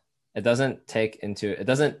means it doesn't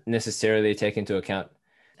necessarily take into account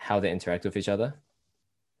how they interact with each other.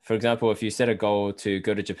 For example, if you set a goal to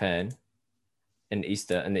go to Japan in the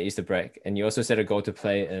Easter break, and you also set a goal to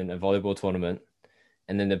play in a volleyball tournament,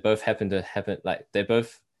 and then they both happen like they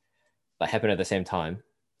both like happen at the same time,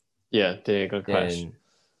 Yeah. They're gonna crash. then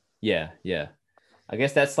yeah. I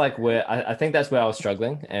guess that's like where I think that's where I was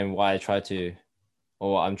struggling and why I tried to,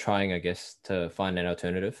 or I'm trying, I guess, to find an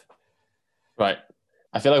alternative. Right.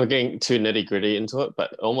 I feel like we're getting too nitty gritty into it,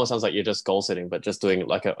 but it almost sounds like you're just goal setting, but just doing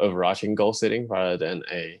like an overarching goal setting rather than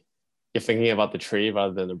you're thinking about the tree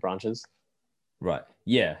rather than the branches. Right.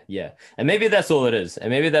 Yeah. And maybe that's all it is.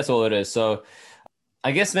 So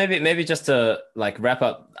I guess maybe just to like wrap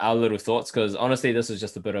up our little thoughts, because honestly, this is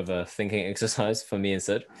just a bit of a thinking exercise for me and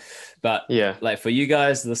Sid. But Yeah. like for you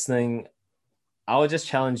guys listening, I would just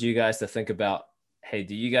challenge you guys to think about, hey,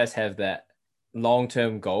 do you guys have that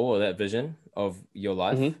long-term goal or that vision of your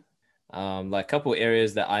life? Mm-hmm. Like a couple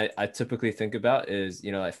areas that I typically think about is,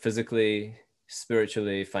 like physically,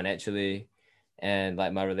 spiritually, financially, and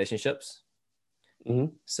like my relationships.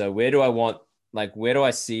 Mm-hmm. So how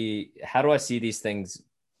do I see these things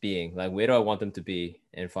being? Like, where do I want them to be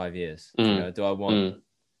in 5 years? Mm. Do I want Mm.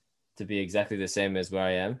 to be exactly the same as where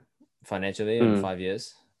I am financially in Mm. 5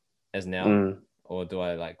 years as now? Mm. Or do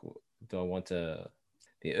I want to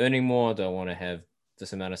be earning more? Do I want to have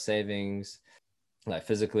this amount of savings? Like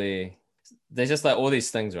physically, there's just like all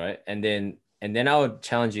these things, right? And then I would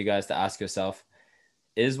challenge you guys to ask yourself,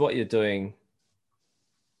 is what you're doing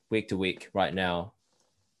week to week right now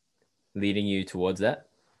leading you towards that?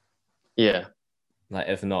 Yeah. Like,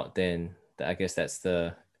 if not, then I guess that's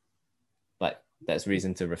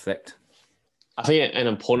reason to reflect. I think an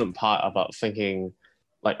important part about thinking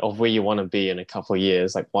like of where you want to be in a couple of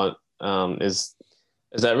years, like one is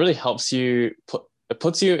that it really helps you it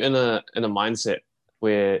puts you in a mindset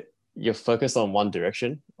where you're focused on one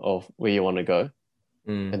direction of where you want to go,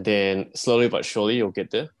 Mm, and then slowly but surely you'll get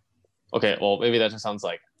there. Okay, well maybe that just sounds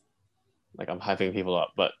like I'm hyping people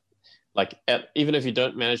up, but like even if you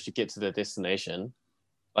don't manage to get to the destination,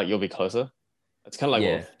 like you'll be closer. It's kind of like what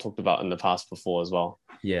yeah, we've talked about in the past before as well.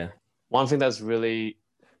 yeah, One thing that's really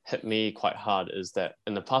hit me quite hard is that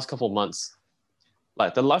in the past couple of months,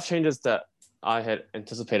 like the life changes that I had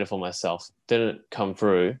anticipated for myself didn't come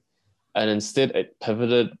through, and instead it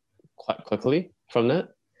pivoted quite quickly from that.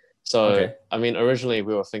 So, okay, I mean, originally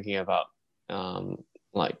we were thinking about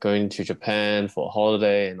like going to Japan for a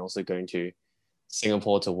holiday and also going to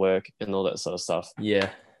Singapore to work and all that sort of stuff. yeah,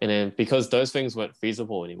 And then because those things weren't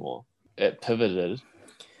feasible anymore, it pivoted.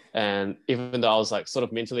 And even though I was like sort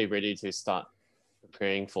of mentally ready to start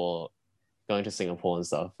preparing for going to Singapore and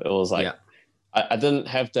stuff, it was like yeah, I didn't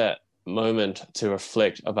have that moment to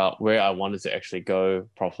reflect about where I wanted to actually go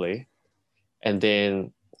properly. And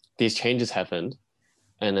then these changes happened,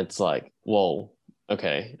 and it's like, whoa,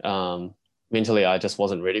 okay. Mentally, I just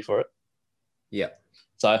wasn't ready for it. yeah,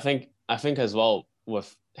 So I think as well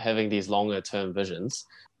with having these longer term visions.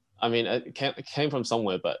 I mean, it came from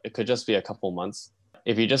somewhere, but it could just be a couple months.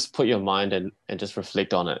 If you just put your mind and just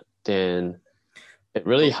reflect on it, then it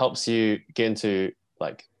really but helps you get into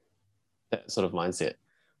like that sort of mindset.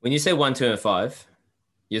 when you say 1, 2, and 5,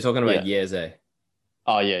 you're talking about Yeah. years, eh?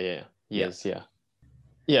 Oh yeah. Yeah, Yes, yeah.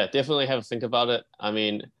 Yeah, definitely have a think about it. I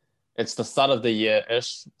mean, it's the start of the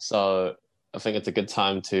year-ish, so I think it's a good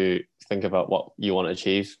time to think about what you want to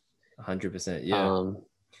achieve. 100%. Yeah, Um,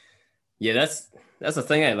 yeah. That's the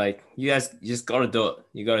thing, eh? Like, you just gotta do it.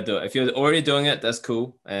 You gotta do it. If you're already doing it, that's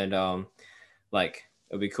cool, and like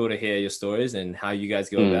it'll be cool to hear your stories and how you guys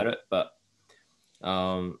go about mm, it. But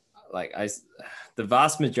um, like the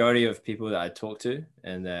vast majority of people that I talk to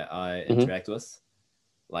and that I mm-hmm, interact with,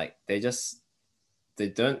 like they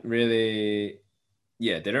don't really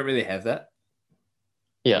yeah, they don't really have that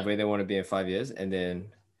Yeah. of where they want to be in 5 years, and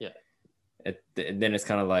then Yeah. then it's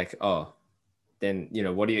kind of like, oh, then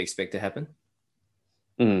what do you expect to happen?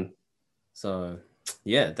 Mm. So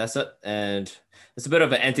yeah, that's it, and it's a bit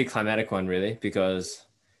of an anticlimactic one, really, because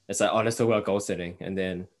it's like, oh, let's talk about goal setting, and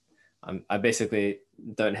then I basically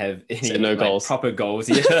don't have Set any no like goals. proper goals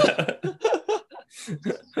yet.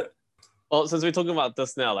 Well, since we're talking about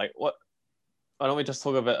this now, like why don't we just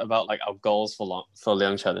talk a bit about like our goals for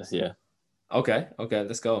Liangcha this year? Okay,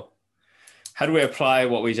 let's go. How do we apply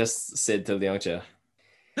what we just said to Liangcha?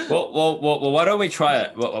 Well, why don't we try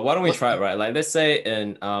it? Why don't we try it, right? Like, let's say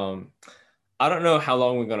I don't know how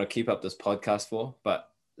long we're gonna keep up this podcast for, but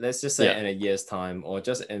let's just say Yeah. in a year's time, or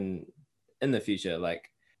just in the future, like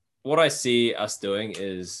what I see us doing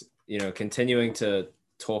is, continuing to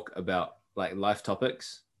talk about like life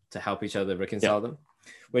topics to help each other Yeah. reconcile them,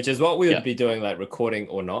 which is what we would Yeah. be doing, like recording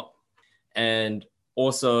or not. And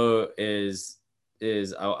also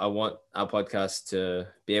I want our podcast to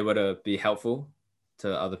be able to be helpful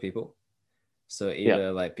to other people. So Yeah.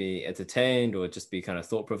 either like be entertained or just be kind of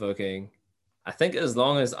thought provoking. I think as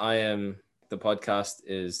long as the podcast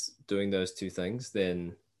is doing those two things,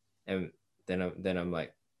 and then I'm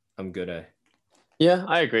like, I'm good. Yeah,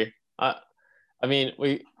 I agree. I mean,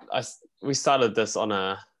 we started this on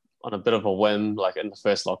a bit of a whim, like in the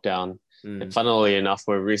first lockdown, and funnily enough,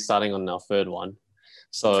 we're restarting on our third one.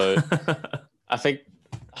 So I think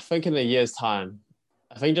in a year's time,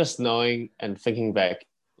 I think just knowing and thinking back,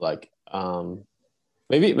 like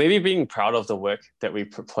maybe being proud of the work that we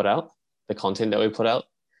put out, the content that we put out.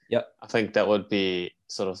 Yep. I think that would be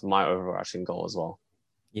sort of my overarching goal as well.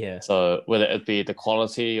 Yeah. So whether it be the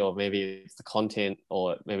quality, or maybe it's the content,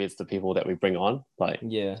 or maybe it's the people that we bring on, like,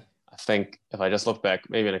 yeah, I think if I just look back,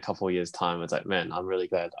 maybe in a couple of years' time, it's like, man, I'm really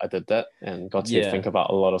glad I did that and got to think about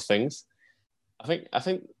a lot of things. I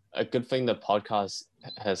think a good thing the podcast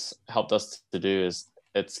has helped us to do is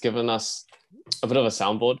it's given us a bit of a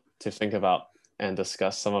soundboard to think about and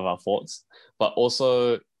discuss some of our thoughts, but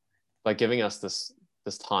also by giving us this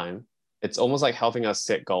time, it's almost like helping us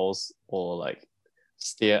set goals, or like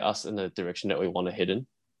steer us in the direction that we want to head in.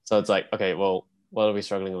 So it's like, okay, well, what are we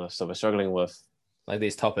struggling with? So we're struggling with like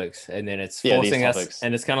these topics, and then it's forcing us,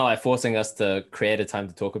 and it's kind of like forcing us to create a time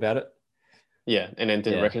to talk about it. Yeah, and then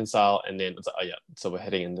to reconcile, and then it's like, oh yeah, so we're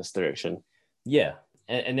heading in this direction. Yeah,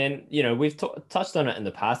 and then we've touched on it in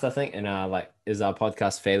the past, I think, in our like is our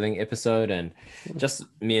podcast failing episode, and just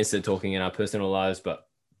me and Sid talking in our personal lives. But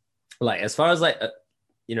like as far as like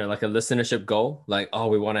like a listenership goal, like, oh,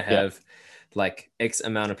 we want to have like X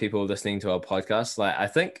amount of people listening to our podcast. Like I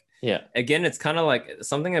think again, it's kind of like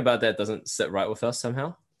something about that doesn't sit right with us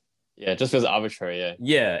somehow. Yeah, it just feels arbitrary.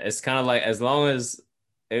 Yeah, it's kind of like, as long as,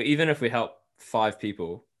 even if we help 5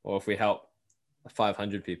 people, or if we help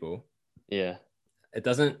 500 people, it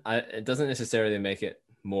doesn't necessarily make it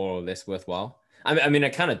more or less worthwhile. I mean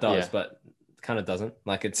it kind of does, but it kind of doesn't.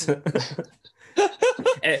 Like it's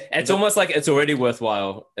it's almost like it's already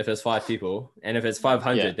worthwhile if it's 5 people, and if it's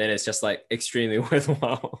 500, then it's just like extremely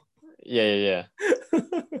worthwhile. Yeah.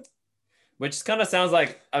 Which kind of sounds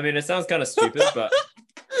like, I mean, it sounds kind of stupid, but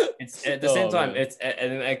it's at the same time, man.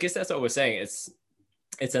 And I guess that's what we're saying.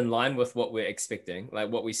 It's in line with what we're expecting, like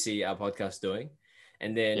what we see our podcast doing,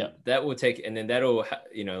 and then that will take, and then that'll,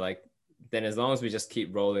 like, then as long as we just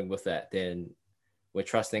keep rolling with that, then we're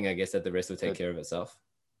trusting, I guess, that the rest will take care of itself.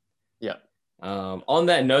 Yeah. On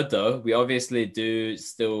that note, though, we obviously do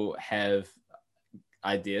still have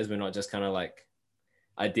ideas. We're not just kind of like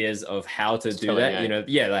ideas of how to do that,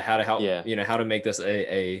 like how to help, how to make this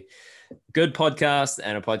a good podcast,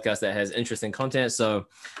 and a podcast that has interesting content. So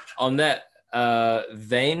on that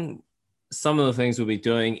vein, some of the things we'll be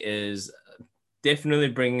doing is definitely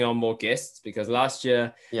bringing on more guests, because last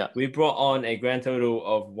year we brought on a grand total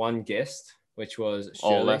of 1 guest, which was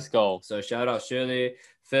Shirley. Oh, let's go. So shout out Shirley,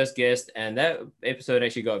 first guest, and that episode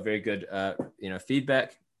actually got very good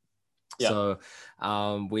feedback. So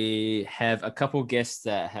we have a couple guests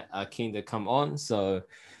that are keen to come on. So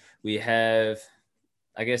we have,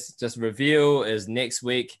 I guess, just reveal is next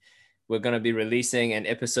week we're going to be releasing an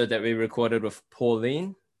episode that we recorded with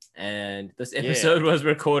Pauline. And this episode was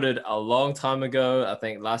recorded a long time ago, I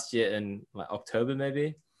think last year in like October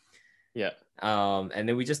maybe. Yeah. And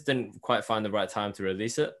then we just didn't quite find the right time to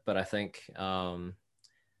release it. But I think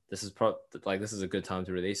this is a good time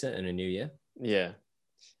to release it in a new year. Yeah.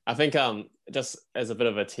 I think just as a bit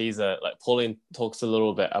of a teaser, like Pauline talks a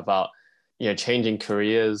little bit about changing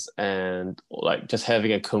careers and like just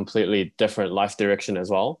having a completely different life direction as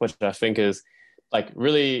well, which I think is like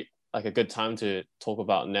really like a good time to talk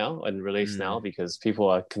about now and release now, because people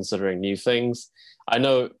are considering new things. I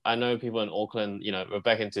know people in Auckland, we're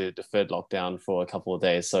back into the third lockdown for a couple of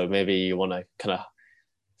days, so maybe you want to kind of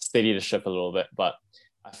steady the ship a little bit. But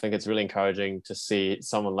I think it's really encouraging to see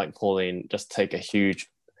someone like Pauline just take a huge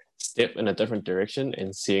step in a different direction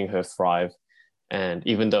and seeing her thrive. And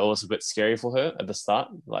even though it was a bit scary for her at the start,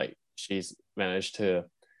 like she's managed to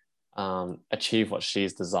achieve what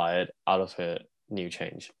she's desired out of her new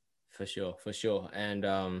change. For sure. And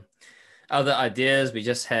other ideas, we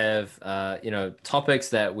just have, topics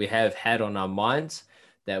that we have had on our minds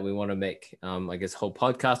that we want to make, whole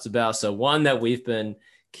podcasts about. So one that we've been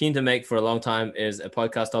keen to make for a long time is a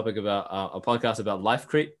podcast about life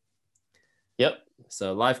creep. Yep.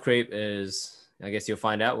 So life creep is, I guess you'll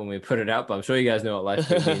find out when we put it out, but I'm sure you guys know what life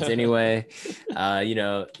creep means anyway.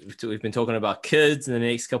 We've been talking about kids in the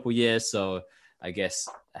next couple of years, so I guess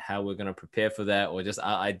how we're going to prepare for that, or just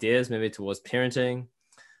our ideas maybe towards parenting.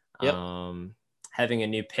 Yep. Having a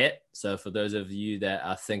new pet. So for those of you that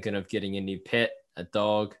are thinking of getting a new pet, a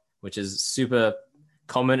dog, which is super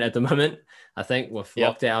common at the moment, I think, with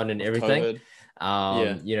lockdown and everything.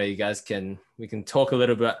 You guys we can talk a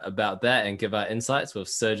little bit about that and give our insights with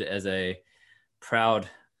Sid as a proud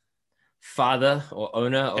father or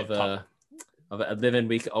owner of a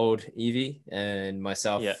 11-week-old Evie, and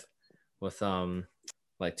myself with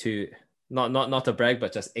two, not to brag,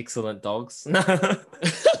 but just excellent dogs.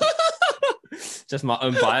 Just my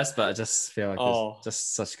own bias, but I just feel like it's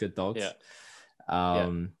just such good dogs.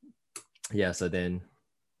 So then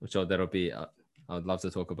that'll be I would love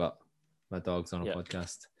to talk about my dogs on a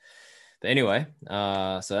podcast. But anyway,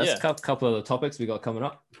 so that's a couple of the topics we got coming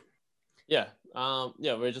up.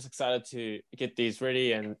 We're just excited to get these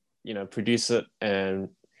ready and produce it and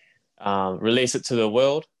release it to the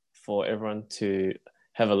world for everyone to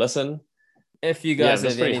have a listen. If you guys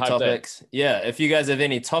have any topics,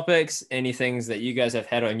 any things that you guys have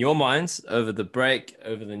had on your minds over the break,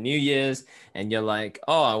 over the New Year's, and you're like,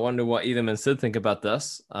 oh, I wonder what Elim and Sid think about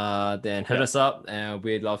this, then hit us up, and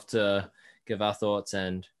we'd love to give our thoughts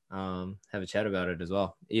and have a chat about it as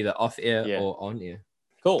well, either off air or on air.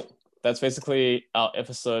 Cool. That's basically our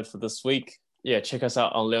episode for this week. Check us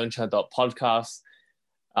out on leonchan.podcast.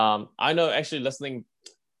 I know actually listening,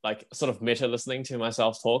 like sort of meta listening to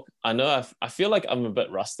myself talk, I feel like I'm a bit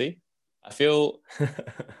rusty. I feel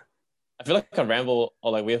like I ramble,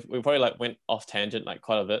 or like we probably like went off tangent like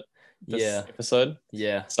quite a bit this episode.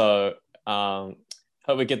 So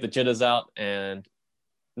hope we get the jitters out, and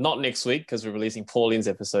not next week because we're releasing Pauline's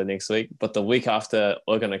episode next week, but the week after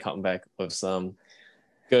we're going to come back with some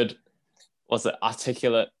good,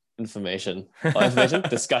 articulate information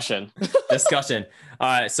discussion. All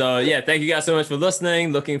right, so thank you guys so much for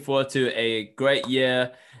listening. Looking forward to a great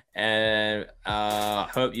year, and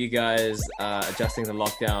hope you guys are adjusting to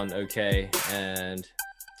lockdown okay, and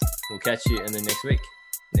we'll catch you in the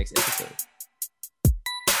next episode.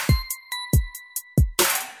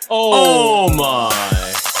 Oh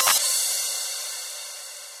my